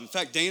above. In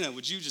fact, Dana,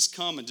 would you just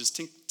come and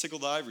just tickle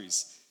the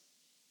ivories?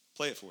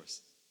 Play it for us.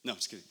 No,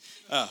 just kidding.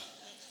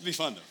 It'd be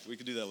fun, though. We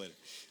could do that later.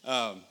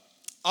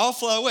 I'll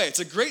Fly Away. It's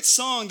a great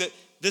song that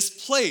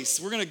this place,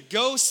 we're going to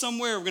go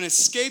somewhere, we're going to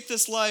escape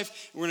this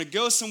life, we're going to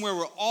go somewhere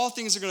where all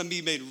things are going to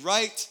be made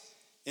right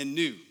and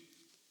new.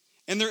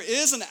 And there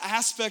is an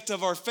aspect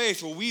of our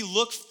faith where we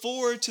look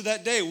forward to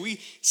that day. We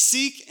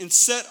seek and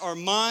set our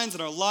minds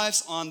and our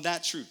lives on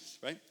that truth,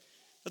 right?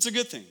 That's a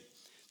good thing.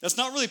 That's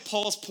not really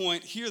Paul's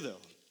point here,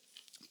 though.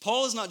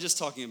 Paul is not just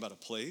talking about a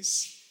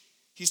place.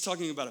 He's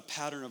talking about a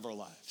pattern of our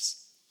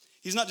lives.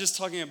 He's not just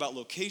talking about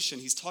location.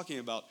 He's talking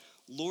about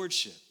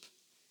lordship.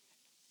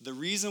 The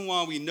reason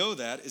why we know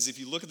that is if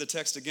you look at the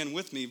text again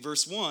with me,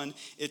 verse 1,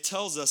 it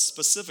tells us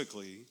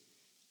specifically,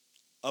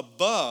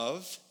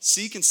 above,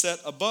 seek and set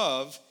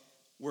above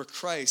where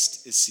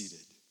Christ is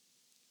seated.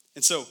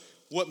 And so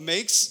what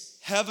makes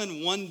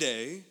heaven one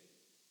day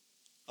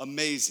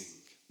amazing,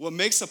 what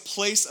makes a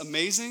place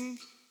amazing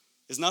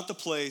is not the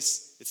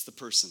place, it's the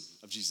person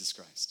of Jesus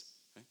Christ.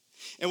 Right?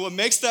 And what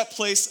makes that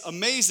place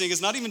amazing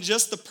is not even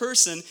just the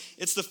person,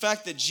 it's the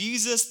fact that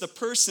Jesus, the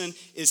person,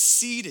 is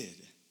seated.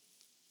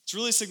 It's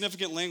really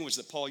significant language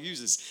that Paul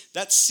uses.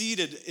 That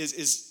seated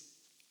is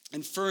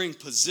inferring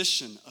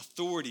position,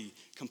 authority,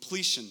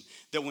 completion.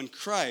 That when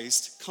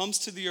Christ comes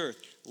to the earth,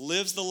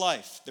 lives the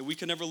life that we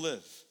could never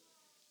live,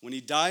 when he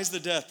dies the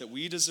death that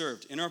we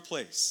deserved in our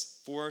place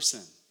for our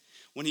sin,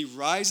 when he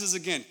rises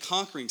again,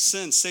 conquering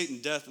sin, Satan,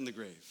 death, and the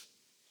grave,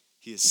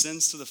 he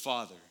ascends to the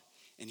Father,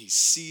 and he's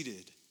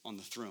seated on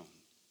the throne.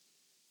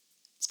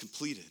 It's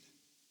completed.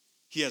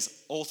 He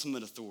has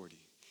ultimate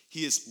authority.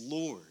 He is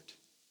Lord.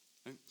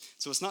 Right?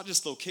 So it's not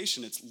just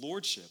location, it's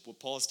lordship, what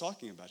Paul is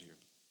talking about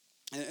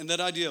here. And that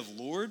idea of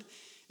Lord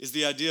is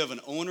the idea of an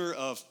owner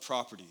of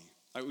property.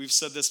 Right? We've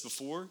said this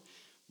before,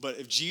 but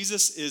if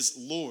Jesus is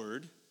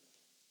Lord,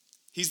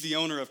 he's the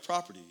owner of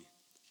property.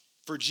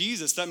 For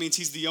Jesus, that means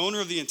he's the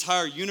owner of the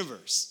entire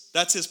universe.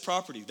 That's his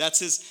property. That's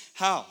his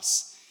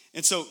house.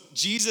 And so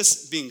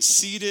Jesus being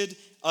seated,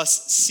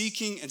 us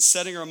seeking and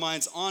setting our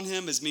minds on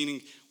him is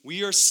meaning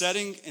we are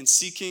setting and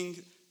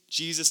seeking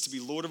Jesus to be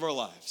Lord of our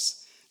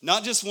lives.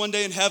 Not just one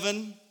day in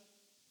heaven,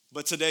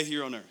 but today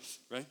here on earth,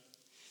 right?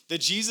 That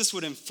Jesus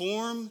would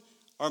inform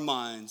our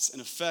minds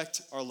and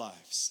affect our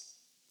lives.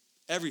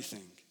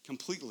 Everything,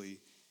 completely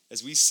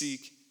as we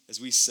seek, as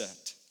we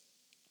set.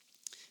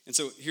 And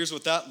so here's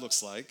what that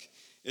looks like,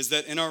 is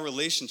that in our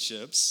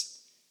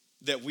relationships,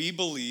 that we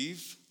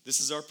believe, this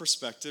is our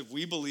perspective,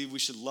 we believe we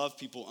should love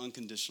people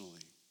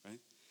unconditionally, right?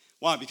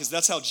 Why? Because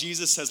that's how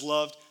Jesus has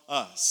loved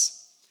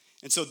us.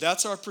 And so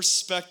that's our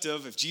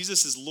perspective. If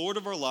Jesus is Lord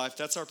of our life,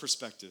 that's our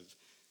perspective.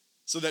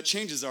 So that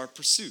changes our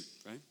pursuit,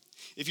 right?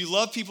 If you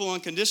love people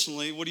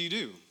unconditionally, what do?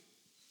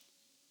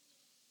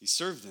 You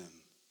serve them.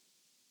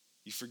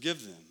 You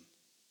forgive them.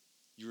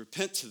 You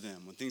repent to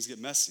them when things get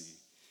messy.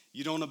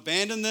 You don't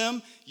abandon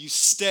them, you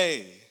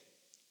stay.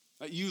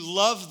 Right? You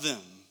love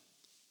them.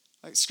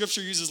 Right?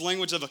 Scripture uses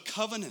language of a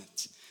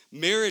covenant.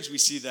 Marriage, we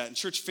see that. In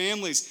church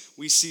families,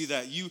 we see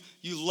that. You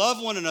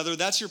love one another,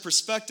 that's your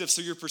perspective.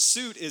 So your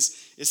pursuit is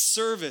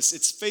service,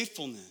 it's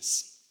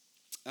faithfulness.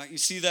 You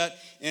see that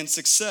in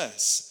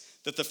success,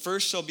 that the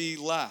first shall be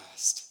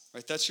last.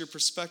 Right? That's your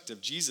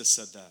perspective. Jesus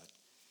said that.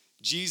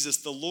 Jesus,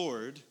 the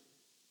Lord,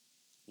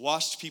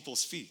 washed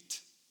people's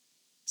feet.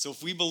 So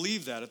if we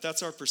believe that, if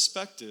that's our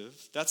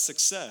perspective, that's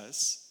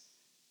success,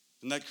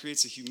 then that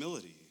creates a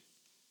humility.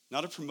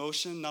 Not a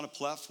promotion, not a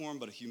platform,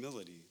 but a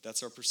humility.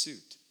 That's our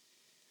pursuit.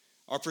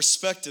 Our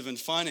perspective in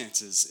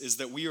finances is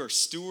that we are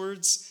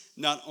stewards,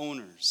 not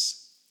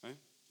owners. Right?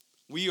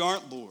 We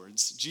aren't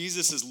lords.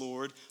 Jesus is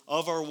Lord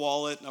of our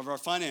wallet, of our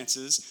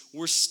finances.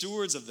 We're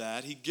stewards of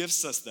that. He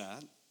gives us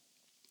that.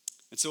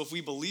 And so if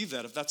we believe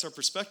that, if that's our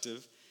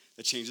perspective,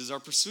 that changes our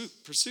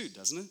pursuit,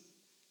 doesn't it?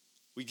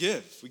 We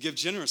give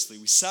generously,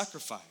 we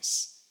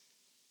sacrifice,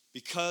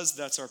 because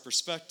that's our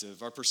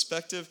perspective. Our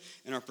perspective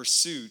and our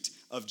pursuit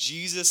of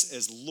Jesus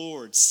as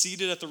Lord,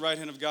 seated at the right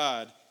hand of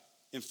God,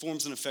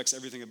 informs and affects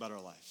everything about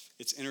our life.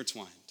 It's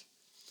intertwined.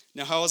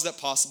 Now, how is that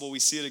possible? We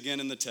see it again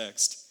in the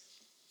text.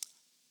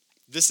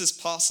 This is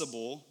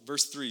possible,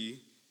 verse 3,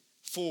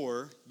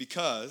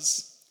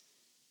 because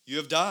you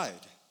have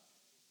died,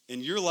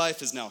 and your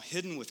life is now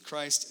hidden with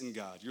Christ in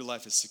God. Your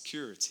life is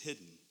secure, it's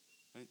hidden.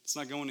 Right? It's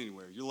not going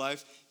anywhere. Your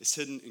life is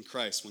hidden in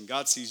Christ. When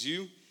God sees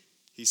you,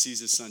 he sees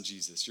his son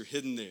Jesus. You're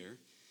hidden there.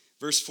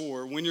 Verse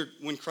 4,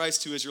 when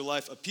Christ, who is your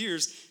life,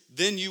 appears,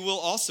 then you will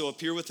also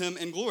appear with him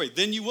in glory.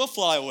 Then you will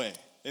fly away.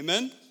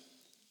 Amen?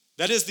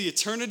 That is the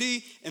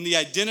eternity and the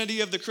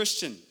identity of the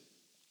Christian.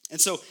 And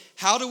so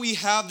how do we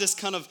have this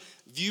kind of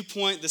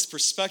viewpoint, this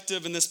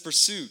perspective, and this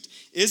pursuit?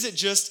 Is it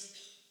just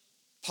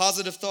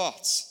positive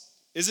thoughts?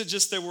 Is it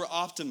just that we're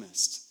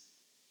optimists?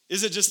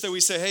 Is it just that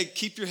we say, hey,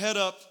 keep your head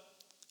up?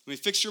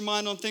 Fix your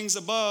mind on things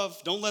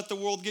above. Don't let the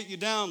world get you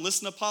down.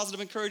 Listen to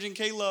positive, encouraging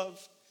K-Love.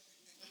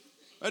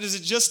 Right? Is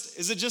it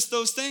just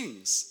those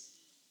things?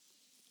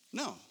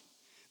 No.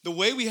 The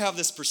way we have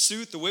this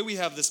pursuit, the way we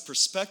have this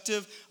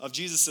perspective of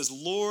Jesus as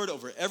Lord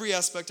over every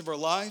aspect of our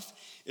life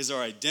is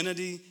our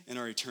identity and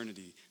our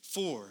eternity.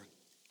 4,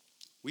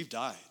 we've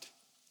died.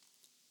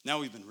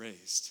 Now we've been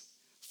raised.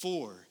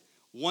 4,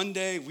 one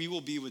day we will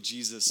be with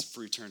Jesus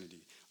for eternity.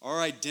 Our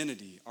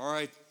identity,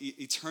 our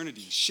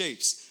eternity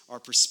shapes our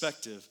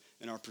perspective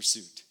and our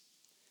pursuit.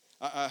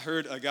 I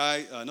heard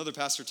another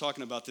pastor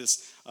talking about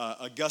this,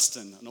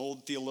 Augustine, an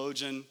old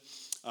theologian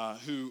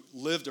who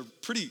lived a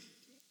pretty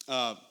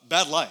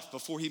bad life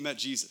before he met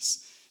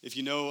Jesus. If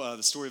you know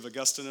the story of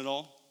Augustine at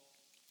all.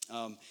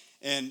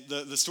 And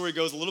the story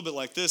goes a little bit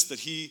like this, that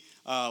he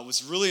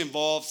was really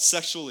involved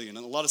sexually and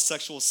in a lot of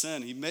sexual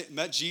sin. He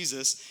met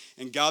Jesus,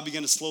 and God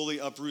began to slowly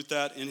uproot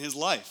that in his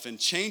life and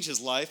change his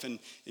life and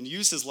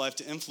use his life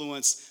to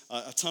influence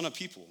a ton of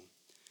people.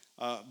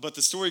 But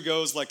the story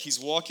goes like he's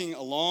walking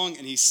along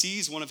and he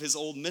sees one of his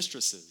old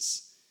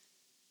mistresses.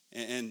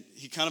 And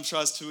he kind of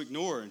tries to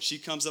ignore her, and she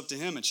comes up to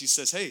him and she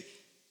says, hey,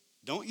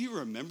 don't you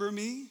remember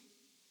me?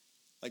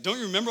 Like, don't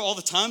you remember all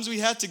the times we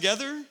had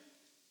together?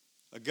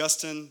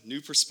 Augustine,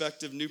 new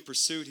perspective, new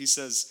pursuit. He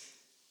says,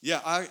 yeah,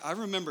 I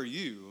remember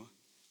you,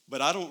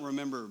 but I don't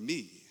remember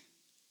me.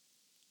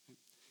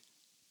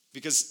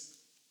 Because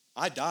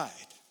I died.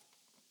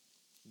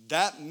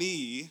 That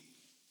me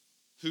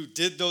who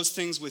did those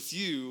things with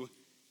you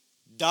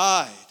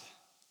died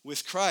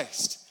with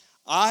Christ.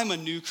 I'm a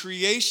new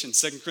creation,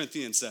 2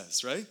 Corinthians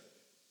says, right?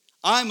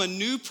 I'm a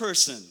new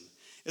person.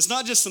 It's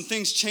not just some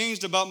things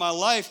changed about my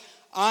life.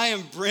 I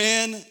am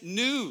brand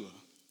new.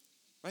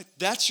 Right?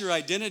 That's your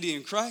identity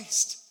in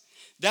Christ.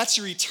 That's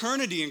your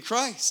eternity in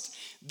Christ.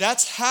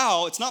 That's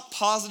how, it's not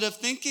positive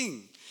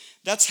thinking.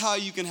 That's how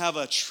you can have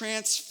a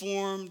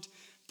transformed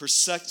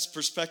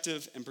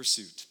perspective and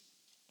pursuit.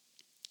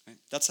 Right?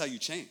 That's how you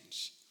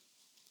change.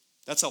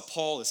 That's how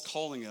Paul is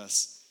calling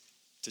us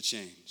to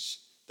change.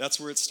 That's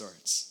where it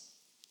starts.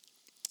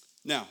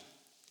 Now,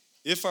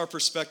 if our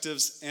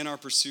perspectives and our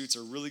pursuits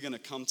are really going to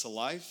come to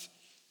life,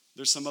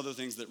 there's some other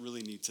things that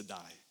really need to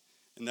die.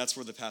 And that's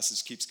where the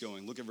passage keeps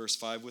going. Look at verse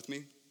 5 with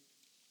me.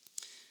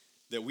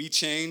 That we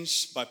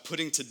change by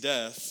putting to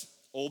death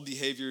old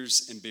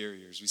behaviors and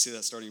barriers. We see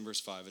that starting in verse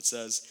 5. It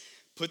says,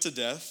 put to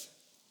death,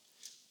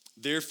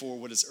 therefore,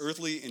 what is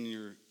earthly in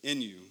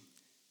you.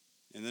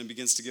 And then it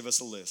begins to give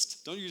us a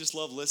list. Don't you just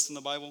love lists in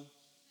the Bible?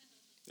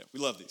 Yeah, we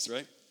love these,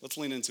 right? Let's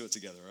lean into it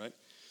together, right? It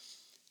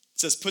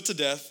says, put to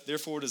death,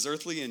 therefore, what is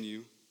earthly in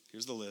you.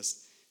 Here's the list.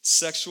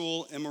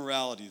 sexual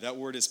immorality. That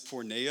word is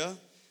porneia.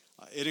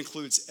 It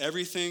includes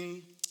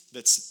everything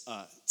that's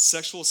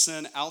sexual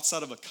sin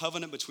outside of a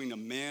covenant between a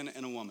man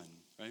and a woman,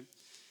 right?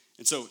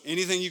 And so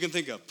anything you can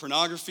think of,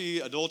 pornography,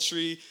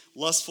 adultery,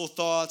 lustful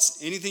thoughts,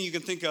 anything you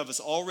can think of is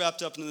all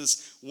wrapped up into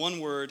this one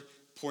word,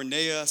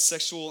 porneia,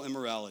 sexual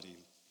immorality.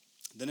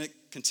 Then it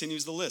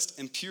continues the list,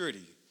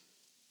 impurity.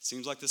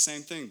 Seems like the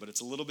same thing, but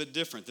it's a little bit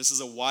different. This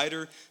is a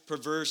wider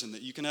perversion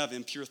that you can have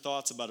impure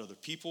thoughts about other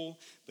people,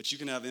 but you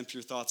can have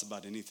impure thoughts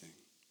about anything,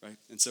 right?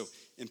 And so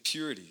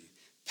impurity,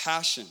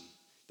 passion,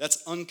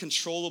 that's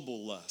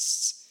uncontrollable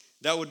lusts.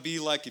 That would be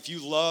like if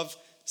you love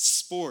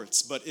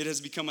sports, but it has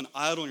become an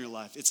idol in your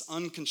life. It's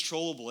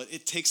uncontrollable.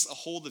 It takes a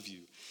hold of you.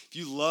 If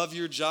you love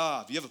your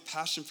job, you have a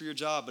passion for your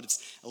job, but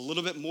it's a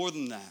little bit more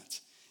than that.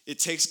 It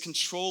takes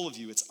control of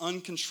you. It's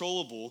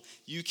uncontrollable.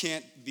 You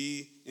can't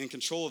be in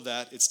control of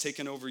that. It's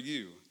taken over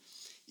you.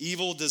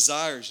 Evil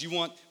desires. You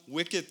want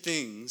wicked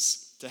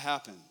things to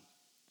happen.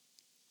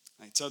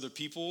 Right? To other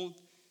people,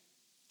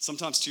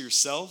 sometimes to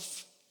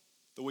yourself,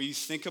 the way you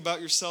think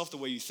about yourself, the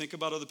way you think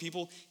about other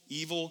people.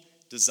 Evil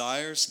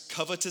desires.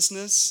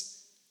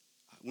 Covetousness.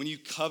 When you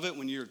covet,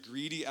 when you're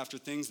greedy after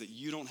things that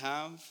you don't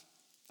have,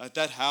 like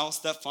that house,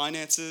 that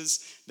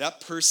finances,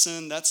 that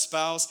person, that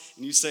spouse,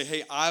 and you say,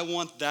 hey, I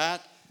want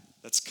that.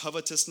 That's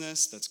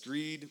covetousness, that's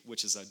greed,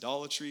 which is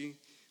idolatry.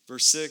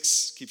 Verse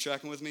 6, keep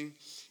tracking with me.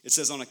 It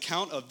says, on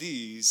account of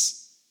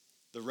these,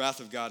 the wrath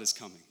of God is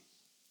coming.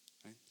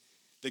 Right?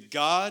 That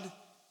God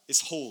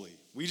is holy.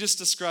 We just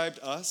described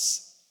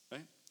us,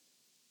 right?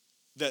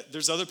 That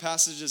there's other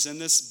passages in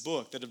this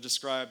book that have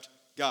described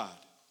God,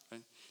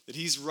 right? That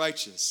he's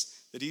righteous,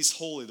 that he's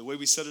holy. The way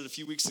we said it a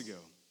few weeks ago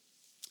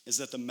is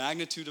that the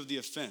magnitude of the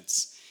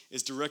offense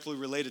is directly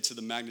related to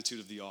the magnitude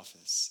of the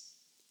office.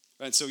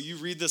 Right, so you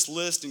read this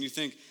list and you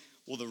think,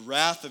 well, the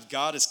wrath of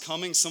God is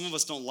coming. Some of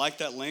us don't like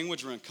that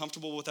language. We're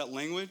uncomfortable with that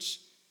language.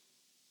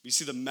 You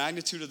see, the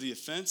magnitude of the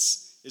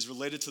offense is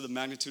related to the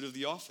magnitude of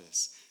the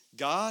office.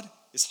 God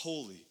is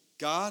holy.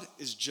 God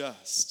is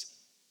just.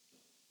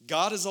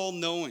 God is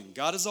all-knowing.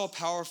 God is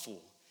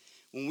all-powerful.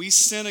 When we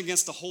sin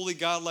against a holy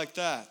God like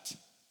that,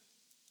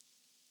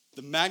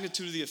 the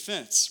magnitude of the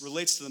offense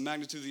relates to the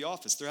magnitude of the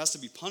office. There has to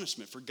be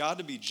punishment. For God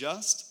to be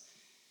just,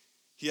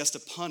 he has to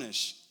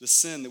punish the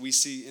sin that we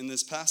see in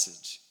this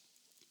passage.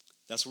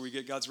 That's where we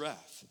get God's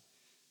wrath.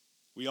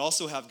 We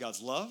also have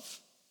God's love,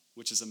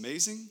 which is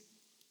amazing,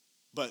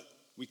 but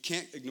we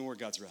can't ignore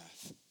God's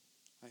wrath.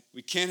 Right?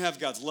 We can't have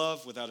God's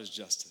love without his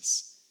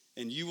justice.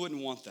 And you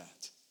wouldn't want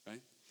that,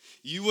 right?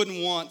 You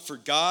wouldn't want for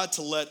God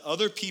to let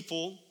other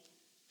people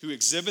who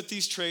exhibit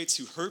these traits,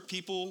 who hurt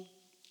people,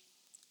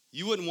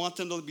 you wouldn't want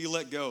them to be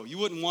let go. You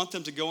wouldn't want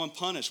them to go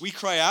unpunished. We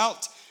cry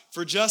out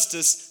for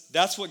justice.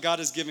 That's what God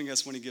is giving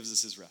us when he gives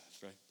us his wrath,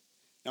 right?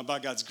 Now, by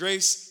God's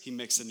grace, he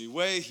makes a new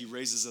way. He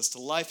raises us to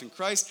life in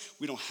Christ.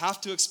 We don't have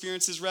to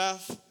experience his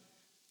wrath,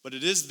 but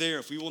it is there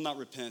if we will not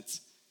repent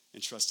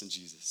and trust in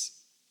Jesus.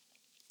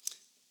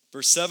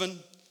 Verse 7,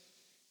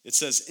 it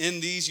says,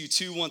 in these you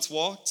too once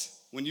walked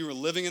when you were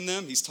living in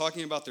them. He's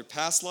talking about their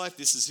past life.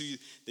 This is who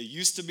they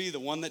used to be, the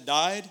one that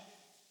died.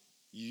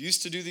 You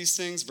used to do these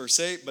things. Verse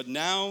 8, but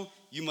now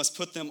you must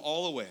put them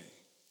all away.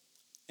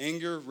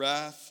 Anger,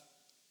 wrath,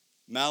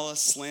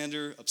 malice,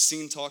 slander,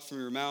 obscene talk from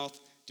your mouth.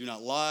 Do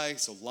not lie.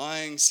 So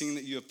lying, seeing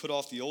that you have put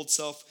off the old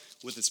self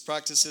with its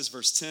practices.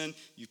 Verse 10,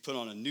 you put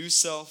on a new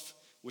self,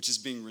 which is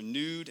being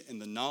renewed in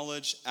the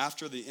knowledge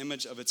after the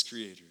image of its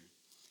creator.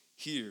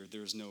 Here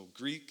there is no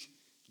Greek,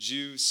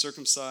 Jew,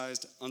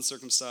 circumcised,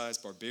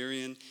 uncircumcised,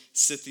 barbarian,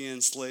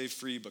 Scythian, slave,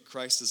 free, but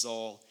Christ is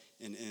all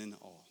and in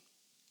all.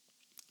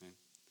 Okay?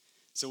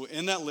 So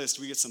in that list,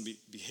 we get some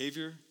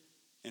behavior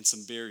and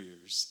some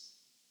barriers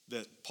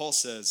that Paul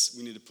says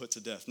we need to put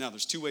to death. Now,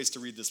 there's two ways to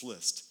read this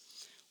list.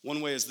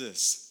 One way is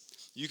this.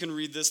 You can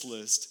read this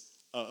list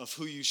of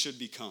who you should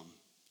become.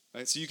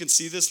 Right? So you can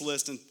see this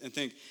list and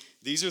think,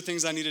 these are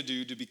things I need to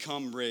do to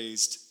become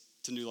raised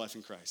to new life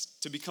in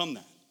Christ, to become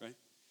that. Right?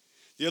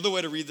 The other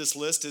way to read this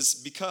list is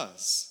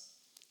because.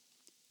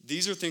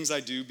 These are things I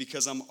do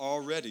because I'm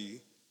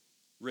already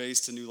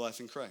raised to new life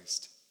in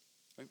Christ.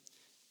 Right?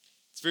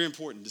 It's a very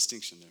important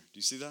distinction there. Do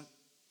you see that?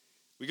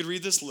 We could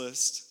read this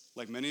list,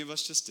 like many of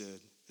us just did,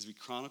 as we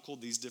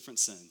chronicled these different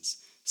sins,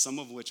 some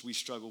of which we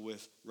struggle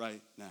with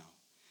right now.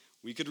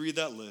 We could read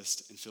that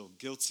list and feel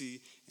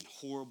guilty and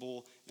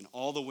horrible in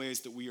all the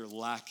ways that we are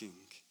lacking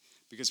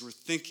because we're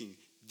thinking,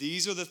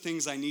 these are the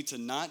things I need to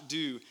not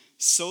do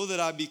so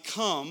that I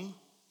become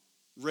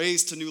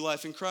raised to new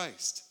life in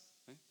Christ.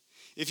 Right?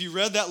 If you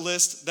read that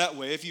list that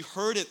way, if you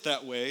heard it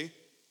that way,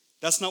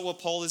 that's not what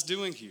Paul is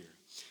doing here.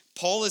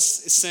 Paul is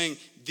saying,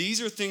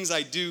 these are things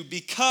I do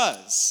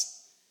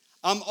because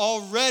I'm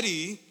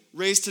already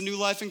raised to new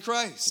life in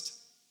Christ.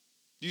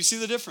 Do you see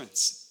the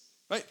difference?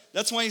 Right?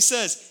 That's why he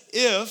says,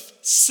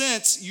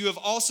 since you have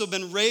also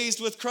been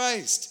raised with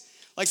Christ.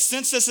 Like,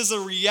 since this is a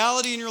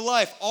reality in your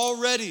life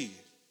already,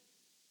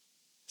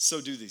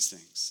 so do these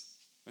things.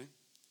 Right?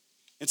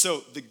 And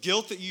so the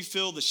guilt that you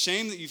feel, the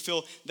shame that you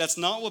feel, that's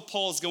not what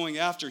Paul is going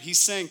after. He's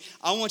saying,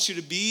 I want you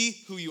to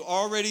be who you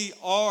already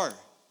are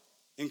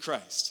in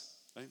Christ.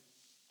 Right?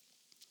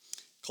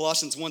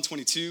 Colossians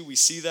 1:22, we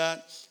see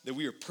that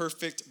we are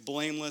perfect,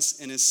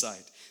 blameless in his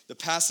sight. The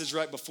passage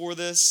right before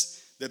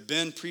this that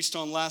Ben preached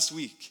on last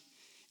week,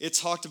 it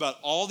talked about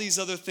all these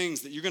other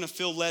things that you're going to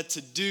feel led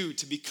to do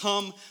to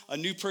become a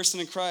new person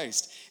in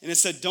Christ. And it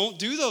said, don't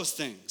do those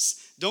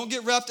things. Don't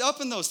get wrapped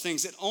up in those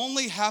things. It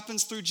only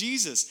happens through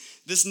Jesus.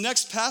 This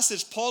next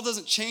passage, Paul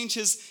doesn't change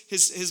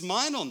his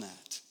mind on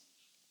that.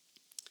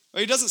 Or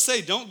he doesn't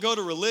say, don't go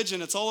to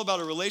religion. It's all about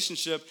a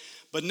relationship.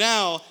 But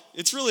now,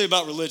 it's really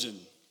about religion.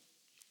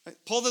 Right?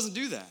 Paul doesn't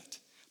do that.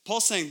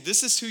 Paul's saying,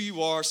 this is who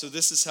you are, so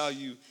this is how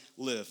you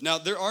live. Now,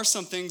 there are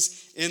some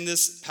things in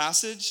this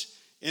passage,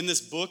 in this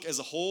book as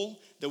a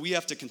whole, that we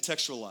have to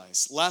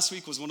contextualize. Last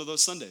week was one of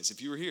those Sundays, if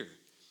you were here.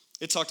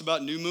 It talked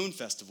about new moon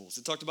festivals.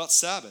 It talked about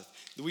Sabbath.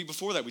 The week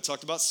before that, we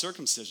talked about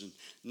circumcision.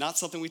 Not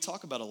something we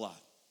talk about a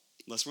lot,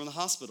 unless we're in the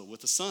hospital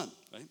with the son,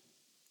 right?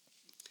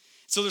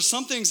 So there's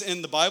some things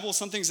in the Bible,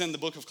 some things in the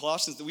book of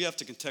Colossians that we have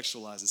to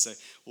contextualize and say,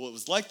 well, it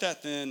was like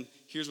that then,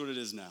 here's what it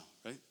is now,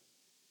 right?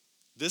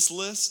 This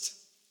list,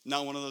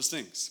 not one of those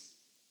things,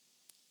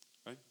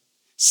 right?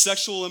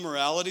 Sexual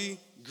immorality,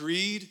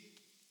 greed,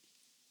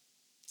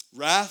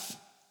 wrath,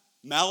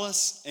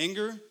 malice,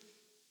 anger,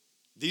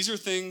 these are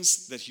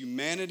things that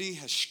humanity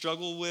has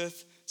struggled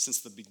with since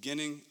the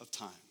beginning of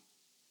time.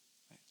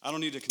 I don't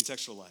need to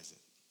contextualize it.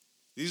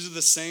 These are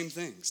the same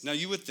things. Now,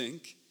 you would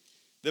think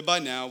that by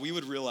now we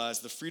would realize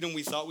the freedom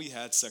we thought we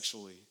had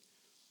sexually,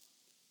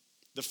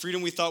 the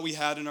freedom we thought we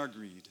had in our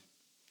greed.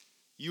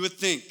 You would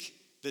think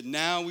that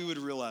now we would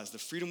realize the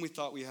freedom we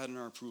thought we had in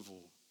our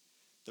approval,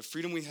 the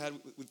freedom we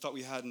thought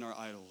we had in our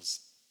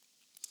idols,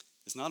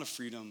 is not a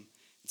freedom,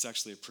 it's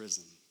actually a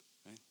prison.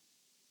 Right?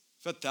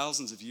 We've had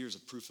thousands of years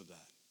of proof of that.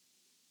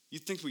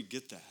 You'd think we'd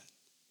get that,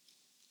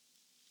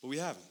 but we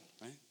haven't,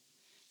 right?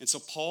 And so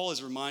Paul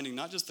is reminding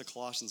not just the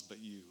Colossians, but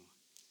you,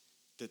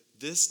 that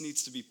this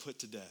needs to be put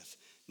to death,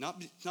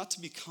 not to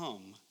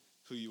become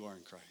who you are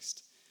in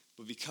Christ,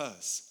 but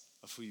because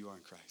of who you are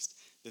in Christ.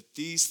 That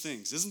these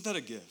things, isn't that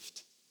a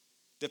gift?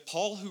 That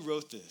Paul, who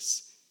wrote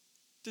this,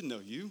 didn't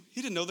know you.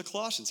 He didn't know the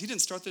Colossians. He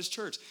didn't start this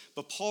church.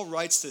 But Paul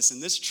writes this,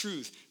 and this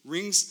truth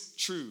rings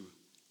true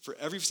for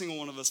every single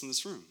one of us in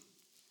this room.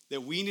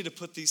 That we need to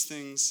put these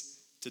things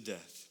to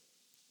death.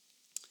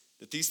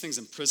 That these things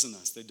imprison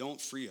us. They don't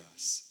free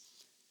us.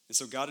 And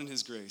so God in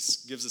his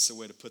grace gives us a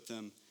way to put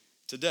them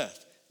to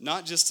death.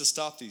 Not just to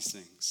stop these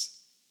things.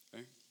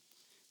 Right?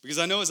 Because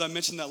I know as I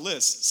mentioned that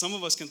list, some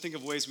of us can think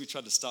of ways we've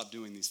tried to stop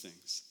doing these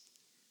things.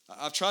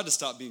 I've tried to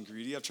stop being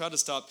greedy. I've tried to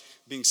stop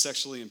being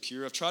sexually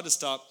impure. I've tried to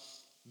stop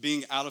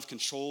being out of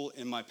control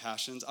in my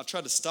passions. I've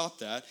tried to stop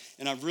that,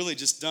 and I've really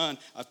just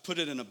I've put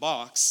it in a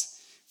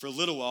box for a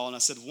little while, and I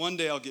said, one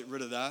day I'll get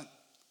rid of that.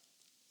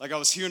 Like I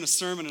was hearing a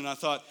sermon, and I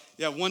thought,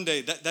 yeah, one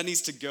day that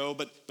needs to go,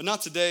 but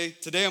not today.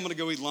 Today I'm going to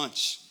go eat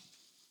lunch.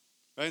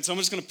 Right? And so I'm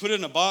just going to put it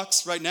in a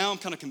box. Right now I'm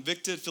kind of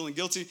convicted, feeling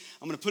guilty.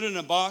 I'm going to put it in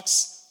a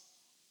box.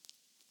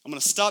 I'm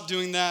going to stop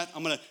doing that.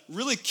 I'm going to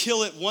really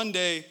kill it one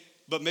day,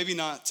 but maybe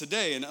not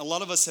today. And a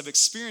lot of us have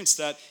experienced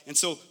that. And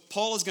so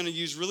Paul is going to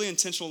use really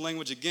intentional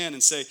language again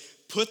and say,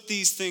 put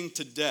these things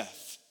to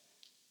death.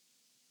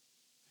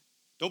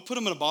 Don't put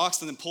them in a box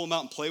and then pull them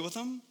out and play with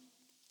them.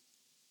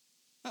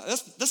 No,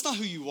 that's not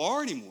who you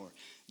are anymore.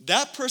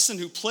 That person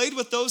who played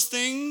with those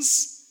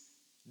things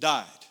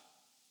died.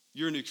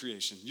 You're a new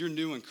creation. You're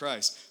new in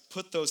Christ.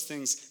 Put those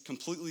things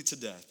completely to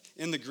death.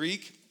 In the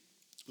Greek,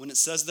 when it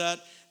says that,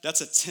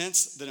 that's a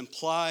tense that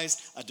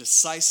implies a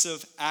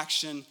decisive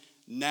action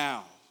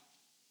now.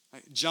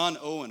 Right? John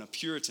Owen, a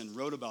Puritan,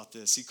 wrote about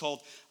this. He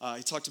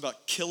talked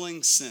about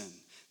killing sin,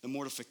 the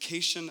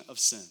mortification of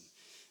sin.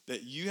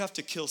 That you have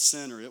to kill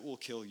sin or it will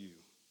kill you.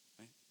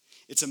 Right?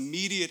 It's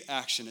immediate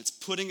action. It's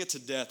putting it to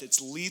death. It's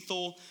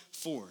lethal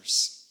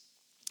force.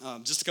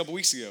 Just a couple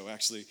weeks ago,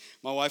 actually,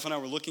 my wife and I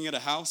were looking at a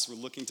house. We're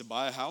looking to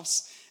buy a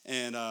house.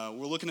 And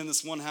we're looking in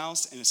this one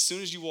house. And as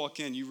soon as you walk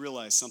in, you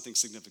realize something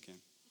significant.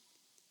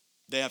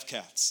 They have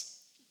cats.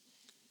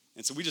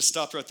 And so we just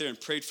stopped right there and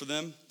prayed for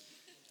them.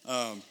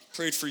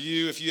 Prayed for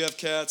you. If you have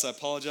cats, I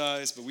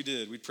apologize, but we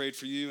did. We prayed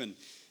for you. And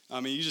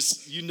I mean,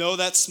 you know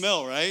that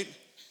smell, right?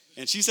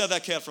 And she's had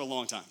that cat for a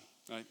long time,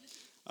 right?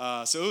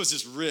 So it was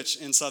just rich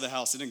inside the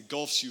house. It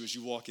engulfs you as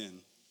you walk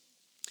in.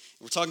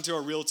 We're talking to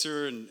our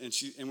realtor, and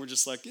we're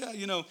just like, yeah,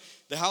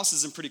 the house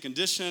is in pretty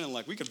condition, and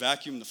like we could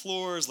vacuum the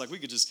floors, like we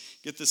could just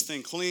get this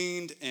thing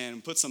cleaned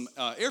and put some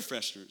air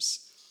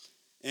fresheners,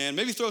 and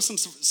maybe throw some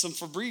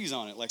Febreze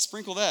on it, like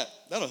sprinkle that.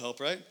 That'll help,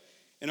 right?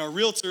 And our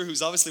realtor,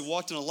 who's obviously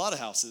walked in a lot of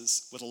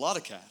houses with a lot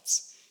of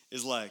cats,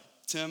 is like,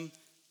 Tim,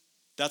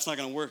 that's not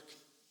going to work.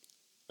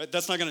 Right?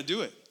 That's not going to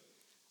do it.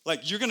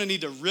 Like, you're going to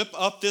need to rip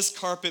up this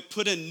carpet,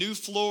 put in new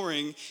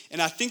flooring,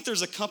 and I think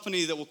there's a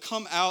company that will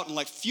come out and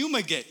like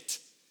fumigate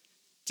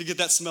to get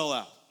that smell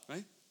out,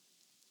 right?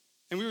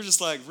 And we were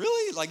just like,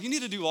 really? Like, you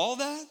need to do all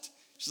that?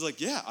 She's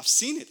like, yeah, I've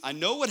seen it. I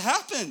know what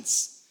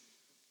happens.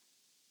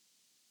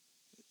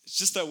 It's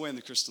just that way in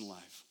the Christian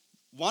life.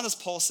 Why does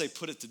Paul say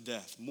put it to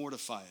death,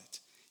 mortify it,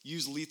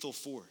 use lethal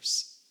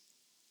force?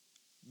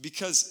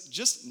 Because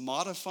just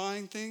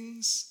modifying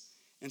things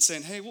and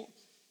saying, hey, we'll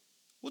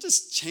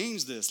just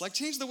change this. Like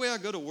change the way I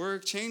go to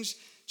work, change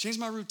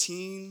my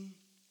routine.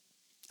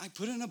 I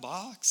put it in a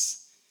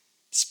box.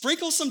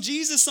 Sprinkle some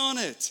Jesus on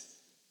it,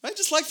 right?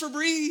 Just like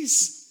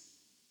Febreze.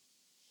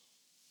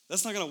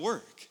 That's not going to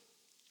work,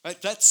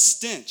 right? That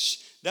stench,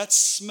 that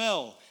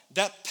smell,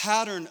 that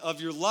pattern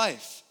of your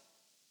life,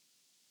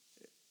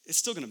 it's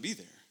still going to be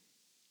there.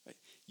 Right?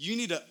 You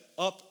need to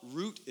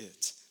uproot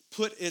it,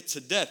 put it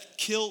to death,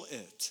 kill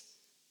it,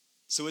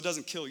 so it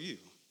doesn't kill you.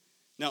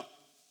 Now,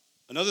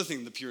 another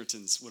thing the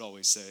Puritans would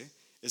always say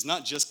is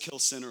not just kill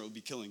sin or it will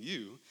be killing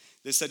you.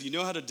 They said, you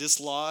know how to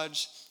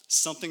dislodge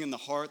something in the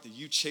heart that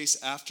you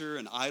chase after,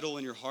 an idol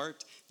in your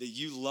heart that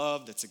you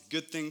love, that's a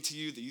good thing to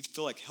you, that you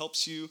feel like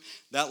helps you,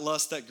 that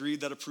lust, that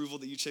greed, that approval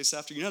that you chase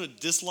after. You know how to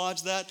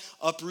dislodge that,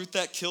 uproot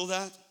that, kill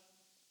that?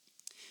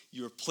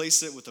 You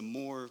replace it with a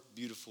more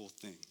beautiful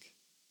thing,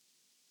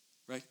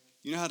 right?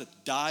 You know how to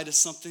die to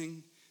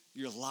something?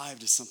 You're alive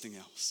to something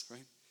else,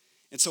 right?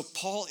 And so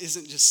Paul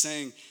isn't just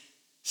saying,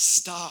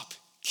 stop,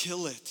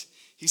 kill it.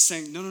 He's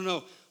saying,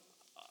 no,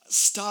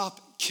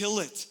 stop, kill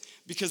it,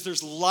 because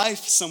there's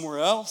life somewhere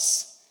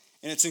else,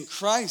 and it's in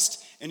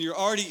Christ, and you're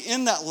already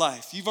in that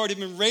life. You've already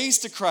been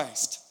raised to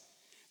Christ.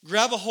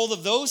 Grab a hold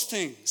of those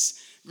things.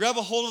 Grab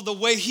a hold of the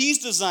way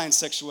he's designed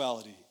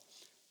sexuality,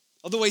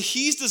 of the way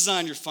he's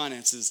designed your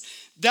finances.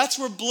 That's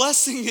where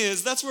blessing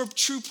is. That's where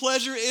true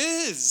pleasure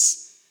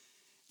is.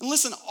 And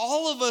listen,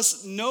 all of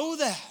us know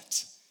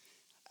that.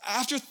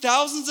 After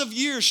thousands of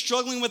years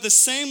struggling with the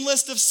same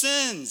list of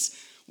sins,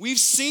 we've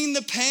seen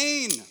the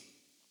pain.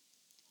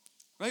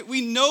 Right?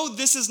 We know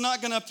this is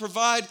not going to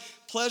provide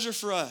pleasure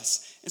for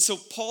us. And so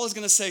Paul is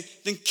going to say,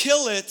 then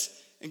kill it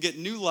and get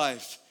new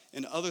life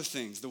in other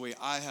things the way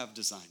I have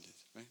designed it.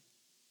 Right?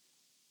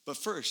 But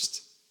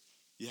first,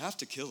 you have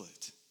to kill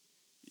it.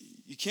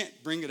 You can't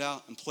bring it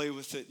out and play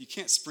with it. You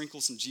can't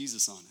sprinkle some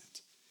Jesus on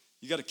it.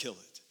 You got to kill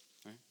it.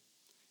 Right?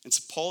 And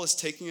so Paul is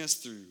taking us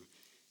through,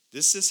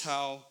 this is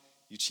how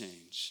you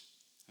change.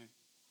 Right?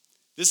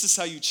 This is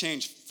how you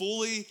change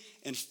fully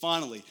and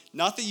finally.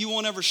 Not that you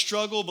won't ever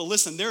struggle, but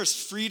listen, there is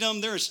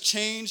freedom, there is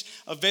change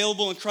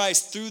available in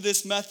Christ through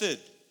this method.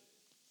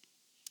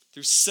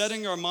 Through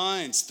setting our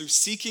minds, through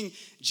seeking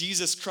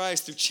Jesus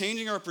Christ, through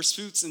changing our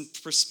pursuits and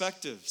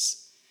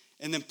perspectives,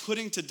 and then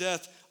putting to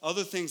death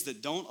other things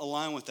that don't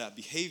align with that,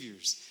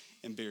 behaviors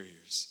and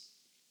barriers.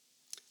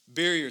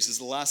 Barriers is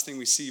the last thing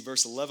we see.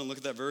 Verse 11, look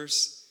at that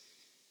verse.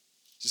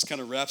 Just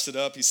kind of wraps it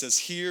up. He says,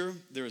 here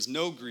there is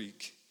no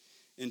Greek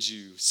and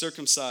Jew,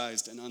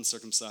 circumcised and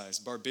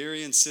uncircumcised,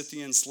 barbarian,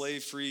 Scythian,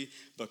 slave free,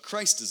 but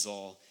Christ is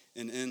all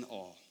and in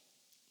all.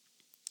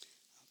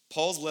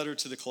 Paul's letter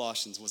to the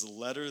Colossians was a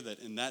letter that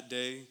in that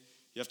day,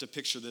 you have to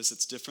picture this,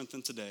 it's different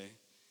than today.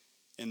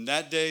 In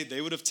that day,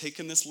 they would have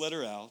taken this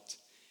letter out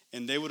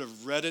and they would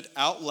have read it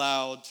out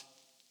loud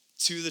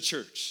to the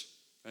church,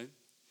 right?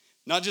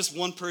 Not just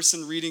one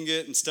person reading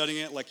it and studying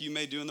it like you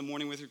may do in the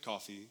morning with your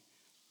coffee.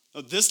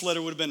 No, this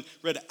letter would have been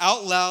read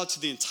out loud to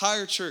the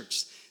entire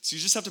church. So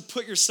you just have to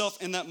put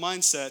yourself in that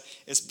mindset.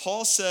 As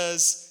Paul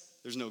says,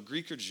 there's no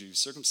Greek or Jew,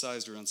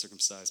 circumcised or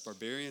uncircumcised,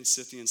 barbarian,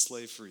 Scythian,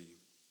 slave free.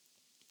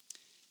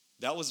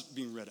 That was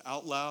being read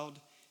out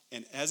loud.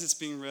 And as it's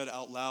being read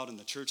out loud in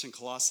the church in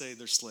Colossae,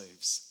 there's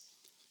slaves.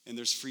 And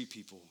there's free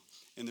people.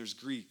 And there's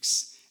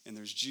Greeks. And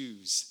there's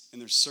Jews.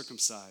 And there's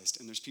circumcised.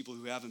 And there's people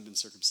who haven't been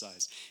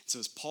circumcised. So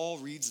as Paul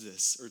reads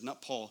this, or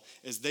not Paul,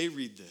 as they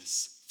read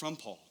this from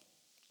Paul,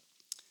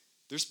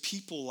 there's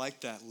people like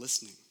that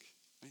listening.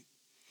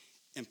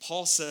 And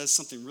Paul says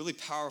something really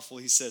powerful.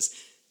 He says,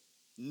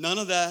 none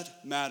of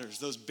that matters.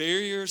 Those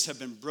barriers have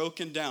been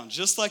broken down.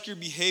 Just like your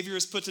behavior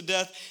is put to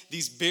death,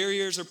 these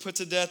barriers are put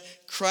to death.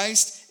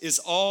 Christ is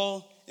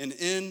all and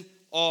in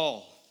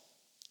all.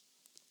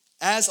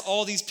 As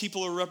all these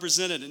people are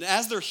represented, and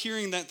as they're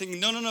hearing that, thinking,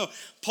 no,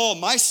 Paul,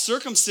 my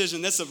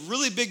circumcision, that's a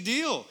really big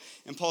deal.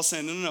 And Paul's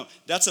saying, no,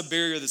 that's a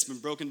barrier that's been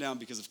broken down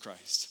because of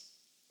Christ.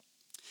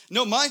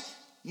 No, my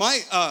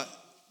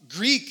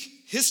Greek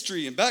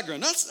history and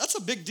background, that's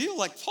a big deal.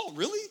 Like, Paul,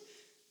 really?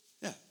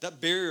 Yeah,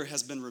 that barrier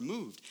has been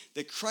removed.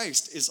 That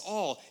Christ is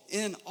all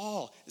in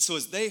all. So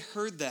as they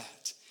heard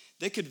that,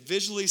 they could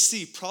visually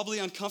see, probably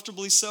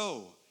uncomfortably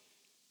so,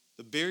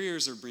 the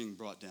barriers are being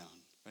brought down,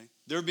 right?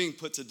 They're being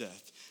put to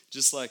death,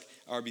 just like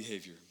our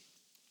behavior.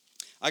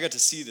 I got to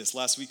see this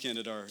last weekend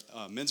at our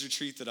men's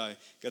retreat that I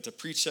got to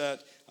preach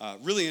at.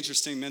 Really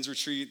interesting men's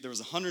retreat. There was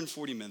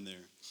 140 men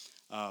there.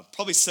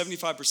 Probably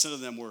 75% of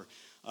them were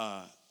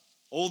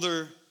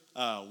older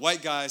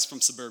white guys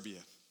from suburbia.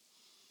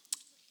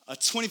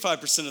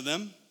 25% of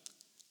them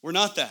were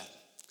not that.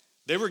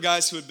 They were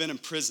guys who had been in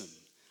prison.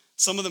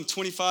 Some of them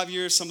 25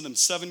 years, some of them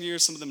 7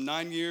 years, some of them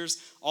 9 years,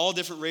 all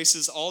different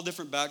races, all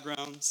different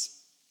backgrounds.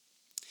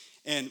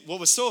 And what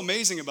was so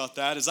amazing about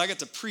that is I got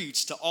to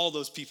preach to all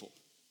those people.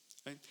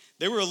 Right?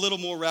 They were a little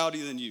more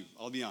rowdy than you,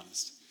 I'll be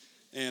honest.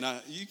 And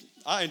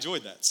I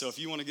enjoyed that. So if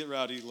you want to get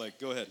rowdy, like,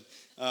 go ahead.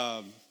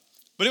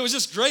 But it was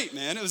just great,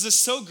 man. It was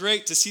just so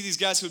great to see these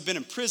guys who had been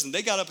in prison.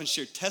 They got up and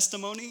shared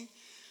testimony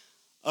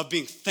of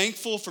being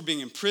thankful for being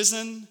in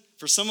prison,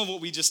 for some of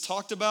what we just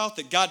talked about,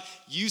 that God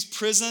used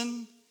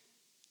prison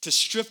to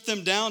strip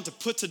them down, to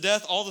put to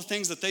death all the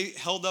things that they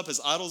held up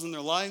as idols in their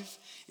life.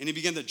 And he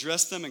began to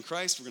dress them in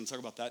Christ. We're going to talk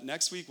about that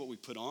next week, what we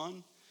put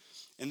on.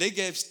 And they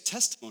gave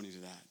testimony to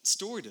that,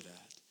 story to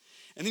that.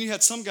 And then you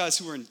had some guys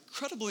who were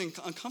incredibly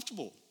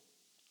uncomfortable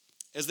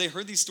as they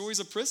heard these stories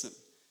of prison,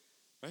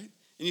 right?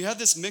 And you had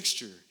this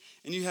mixture.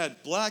 And you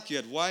had black, you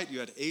had white, you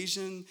had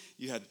Asian,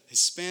 you had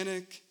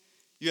Hispanic.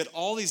 You had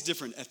all these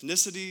different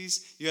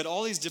ethnicities. You had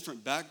all these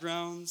different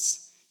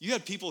backgrounds. You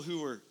had people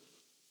who were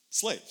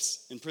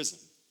slaves in prison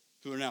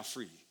who are now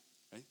free,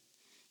 right?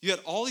 You had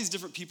all these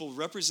different people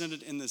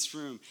represented in this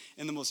room.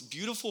 And the most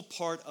beautiful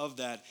part of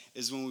that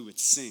is when we would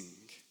sing.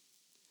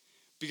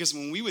 Because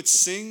when we would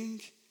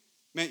sing,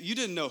 man, you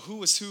didn't know who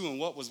was who and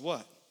what was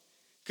what.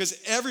 Because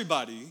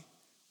everybody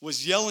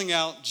was yelling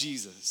out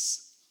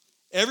Jesus.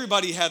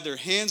 Everybody had their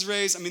hands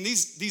raised. I mean,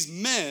 these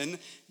men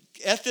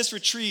at this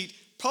retreat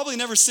probably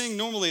never sing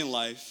normally in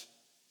life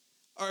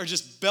are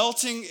just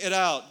belting it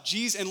out.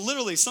 Jesus, and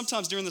literally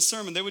sometimes during the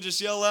sermon, they would just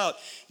yell out,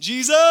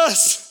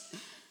 Jesus,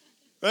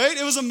 right?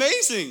 It was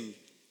amazing.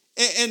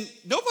 And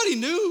nobody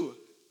knew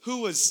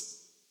who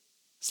was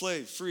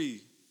slave,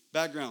 free,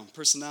 background,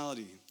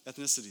 personality,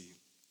 ethnicity.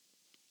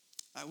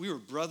 We were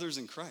brothers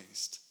in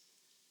Christ,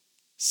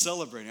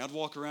 celebrating. I'd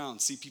walk around,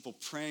 see people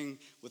praying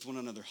with one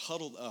another,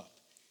 huddled up,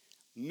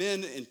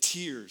 men in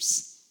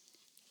tears,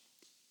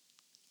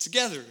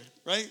 together,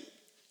 right?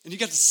 And you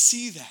got to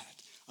see that,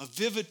 a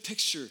vivid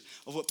picture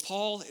of what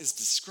Paul is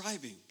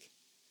describing,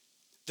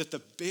 that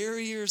the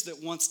barriers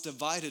that once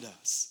divided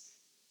us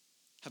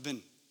have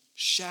been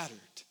shattered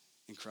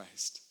in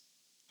Christ,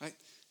 right?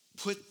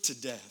 Put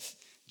to death.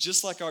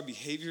 Just like our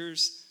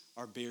behaviors,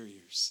 our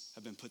barriers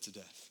have been put to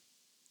death.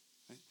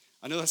 Right?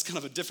 I know that's kind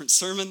of a different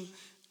sermon,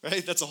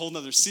 right? That's a whole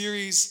nother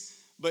series,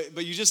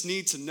 but you just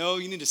need to know,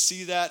 you need to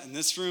see that in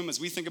this room as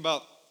we think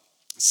about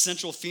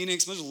Central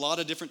Phoenix. There's a lot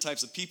of different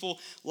types of people,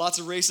 lots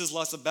of races,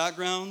 lots of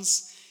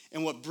backgrounds.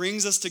 And what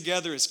brings us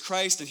together is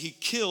Christ, and he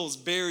kills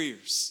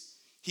barriers.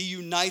 He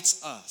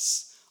unites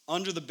us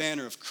under the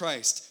banner of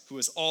Christ, who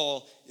is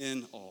all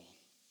in all.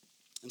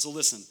 And so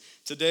listen,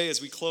 today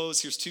as we close,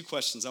 here's two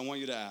questions I want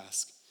you to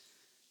ask.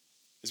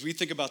 As we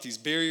think about these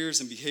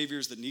barriers and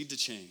behaviors that need to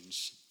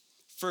change,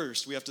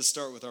 first, we have to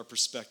start with our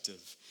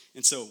perspective.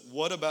 And so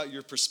what about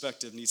your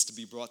perspective needs to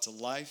be brought to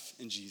life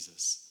in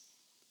Jesus?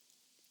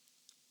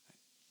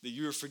 That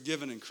you are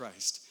forgiven in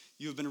Christ.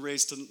 You have been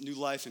raised to new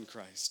life in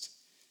Christ.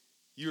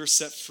 You are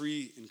set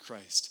free in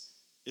Christ.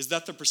 Is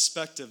that the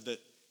perspective that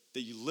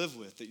you live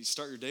with, that you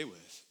start your day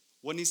with?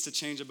 What needs to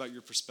change about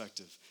your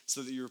perspective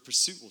so that your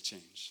pursuit will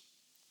change?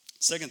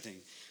 Second thing,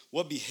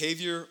 what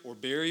behavior or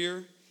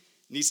barrier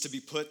needs to be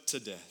put to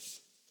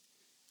death?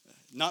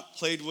 Not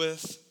played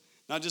with,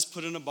 not just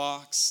put in a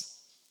box,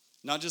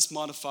 not just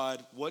modified.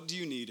 What do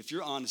you need? If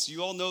you're honest,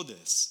 you all know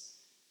this.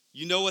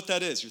 You know what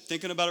that is. You're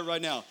thinking about it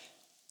right now.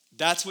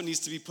 That's what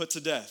needs to be put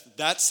to death.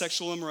 That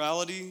sexual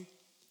immorality,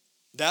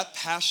 that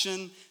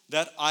passion,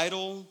 that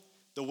idol,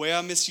 the way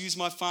I misuse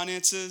my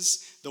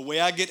finances, the way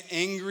I get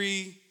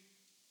angry,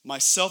 my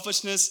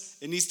selfishness,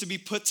 it needs to be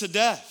put to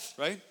death,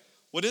 right?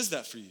 What is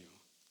that for you?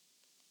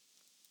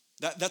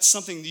 That's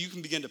something that you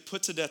can begin to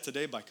put to death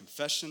today by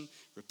confession,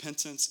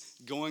 repentance,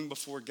 going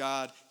before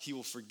God. He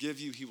will forgive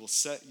you. He will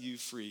set you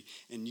free.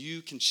 And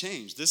you can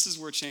change. This is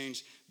where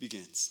change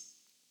begins.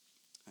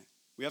 Right?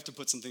 We have to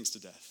put some things to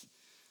death.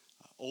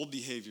 Old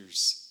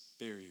behaviors,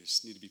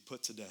 barriers need to be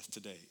put to death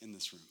today in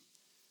this room.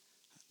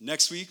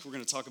 Next week, we're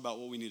going to talk about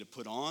what we need to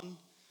put on.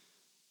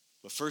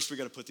 But first, we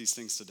got to put these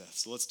things to death.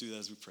 So let's do that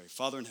as we pray.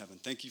 Father in heaven,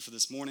 thank you for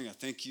this morning. I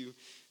thank you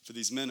for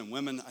these men and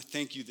women. I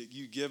thank you that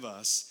you give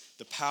us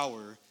the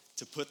power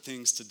to put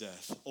things to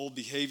death. Old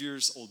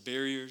behaviors, old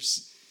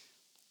barriers.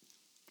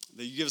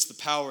 That you give us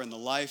the power in the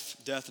life,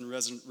 death, and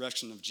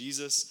resurrection of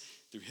Jesus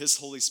through his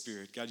Holy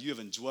Spirit. God, you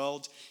have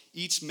indwelled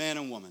each man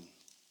and woman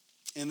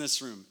in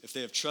this room, if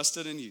they have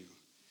trusted in you,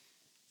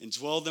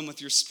 indwelled them with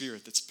your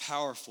Spirit that's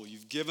powerful.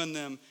 You've given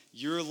them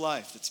your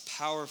life that's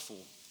powerful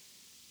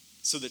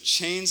so that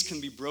chains can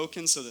be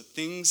broken, so that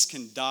things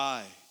can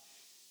die,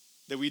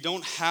 that we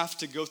don't have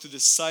to go through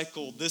this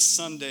cycle this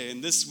Sunday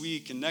and this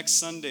week and next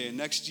Sunday and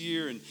next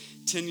year and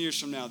 10 years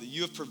from now, that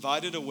you have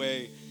provided a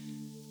way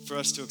for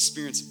us to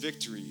experience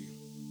victory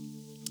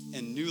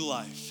and new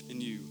life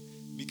in you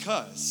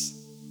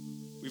because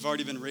we've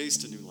already been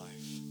raised to new life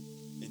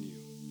in you.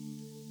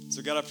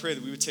 So God, I pray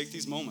that we would take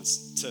these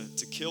moments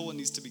to kill what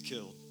needs to be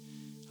killed,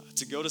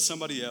 to go to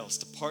somebody else,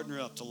 to partner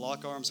up, to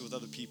lock arms with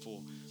other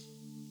people,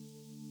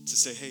 to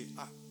say, hey,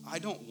 I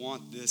don't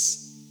want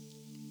this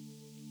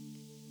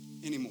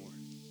anymore.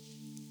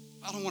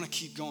 I don't want to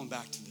keep going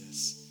back to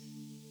this.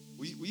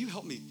 Will you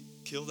help me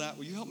kill that?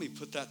 Will you help me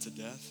put that to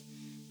death?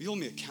 Will you hold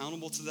me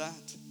accountable to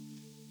that?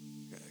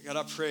 God,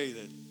 I pray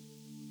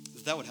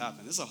that would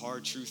happen. This is a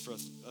hard truth for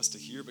us to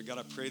hear, but God,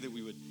 I pray that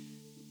we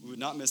would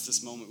not miss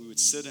this moment. We would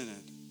sit in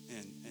it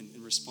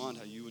and respond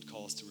how you would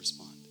call us to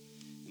respond.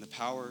 In the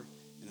power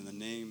and in the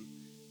name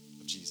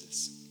of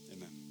Jesus.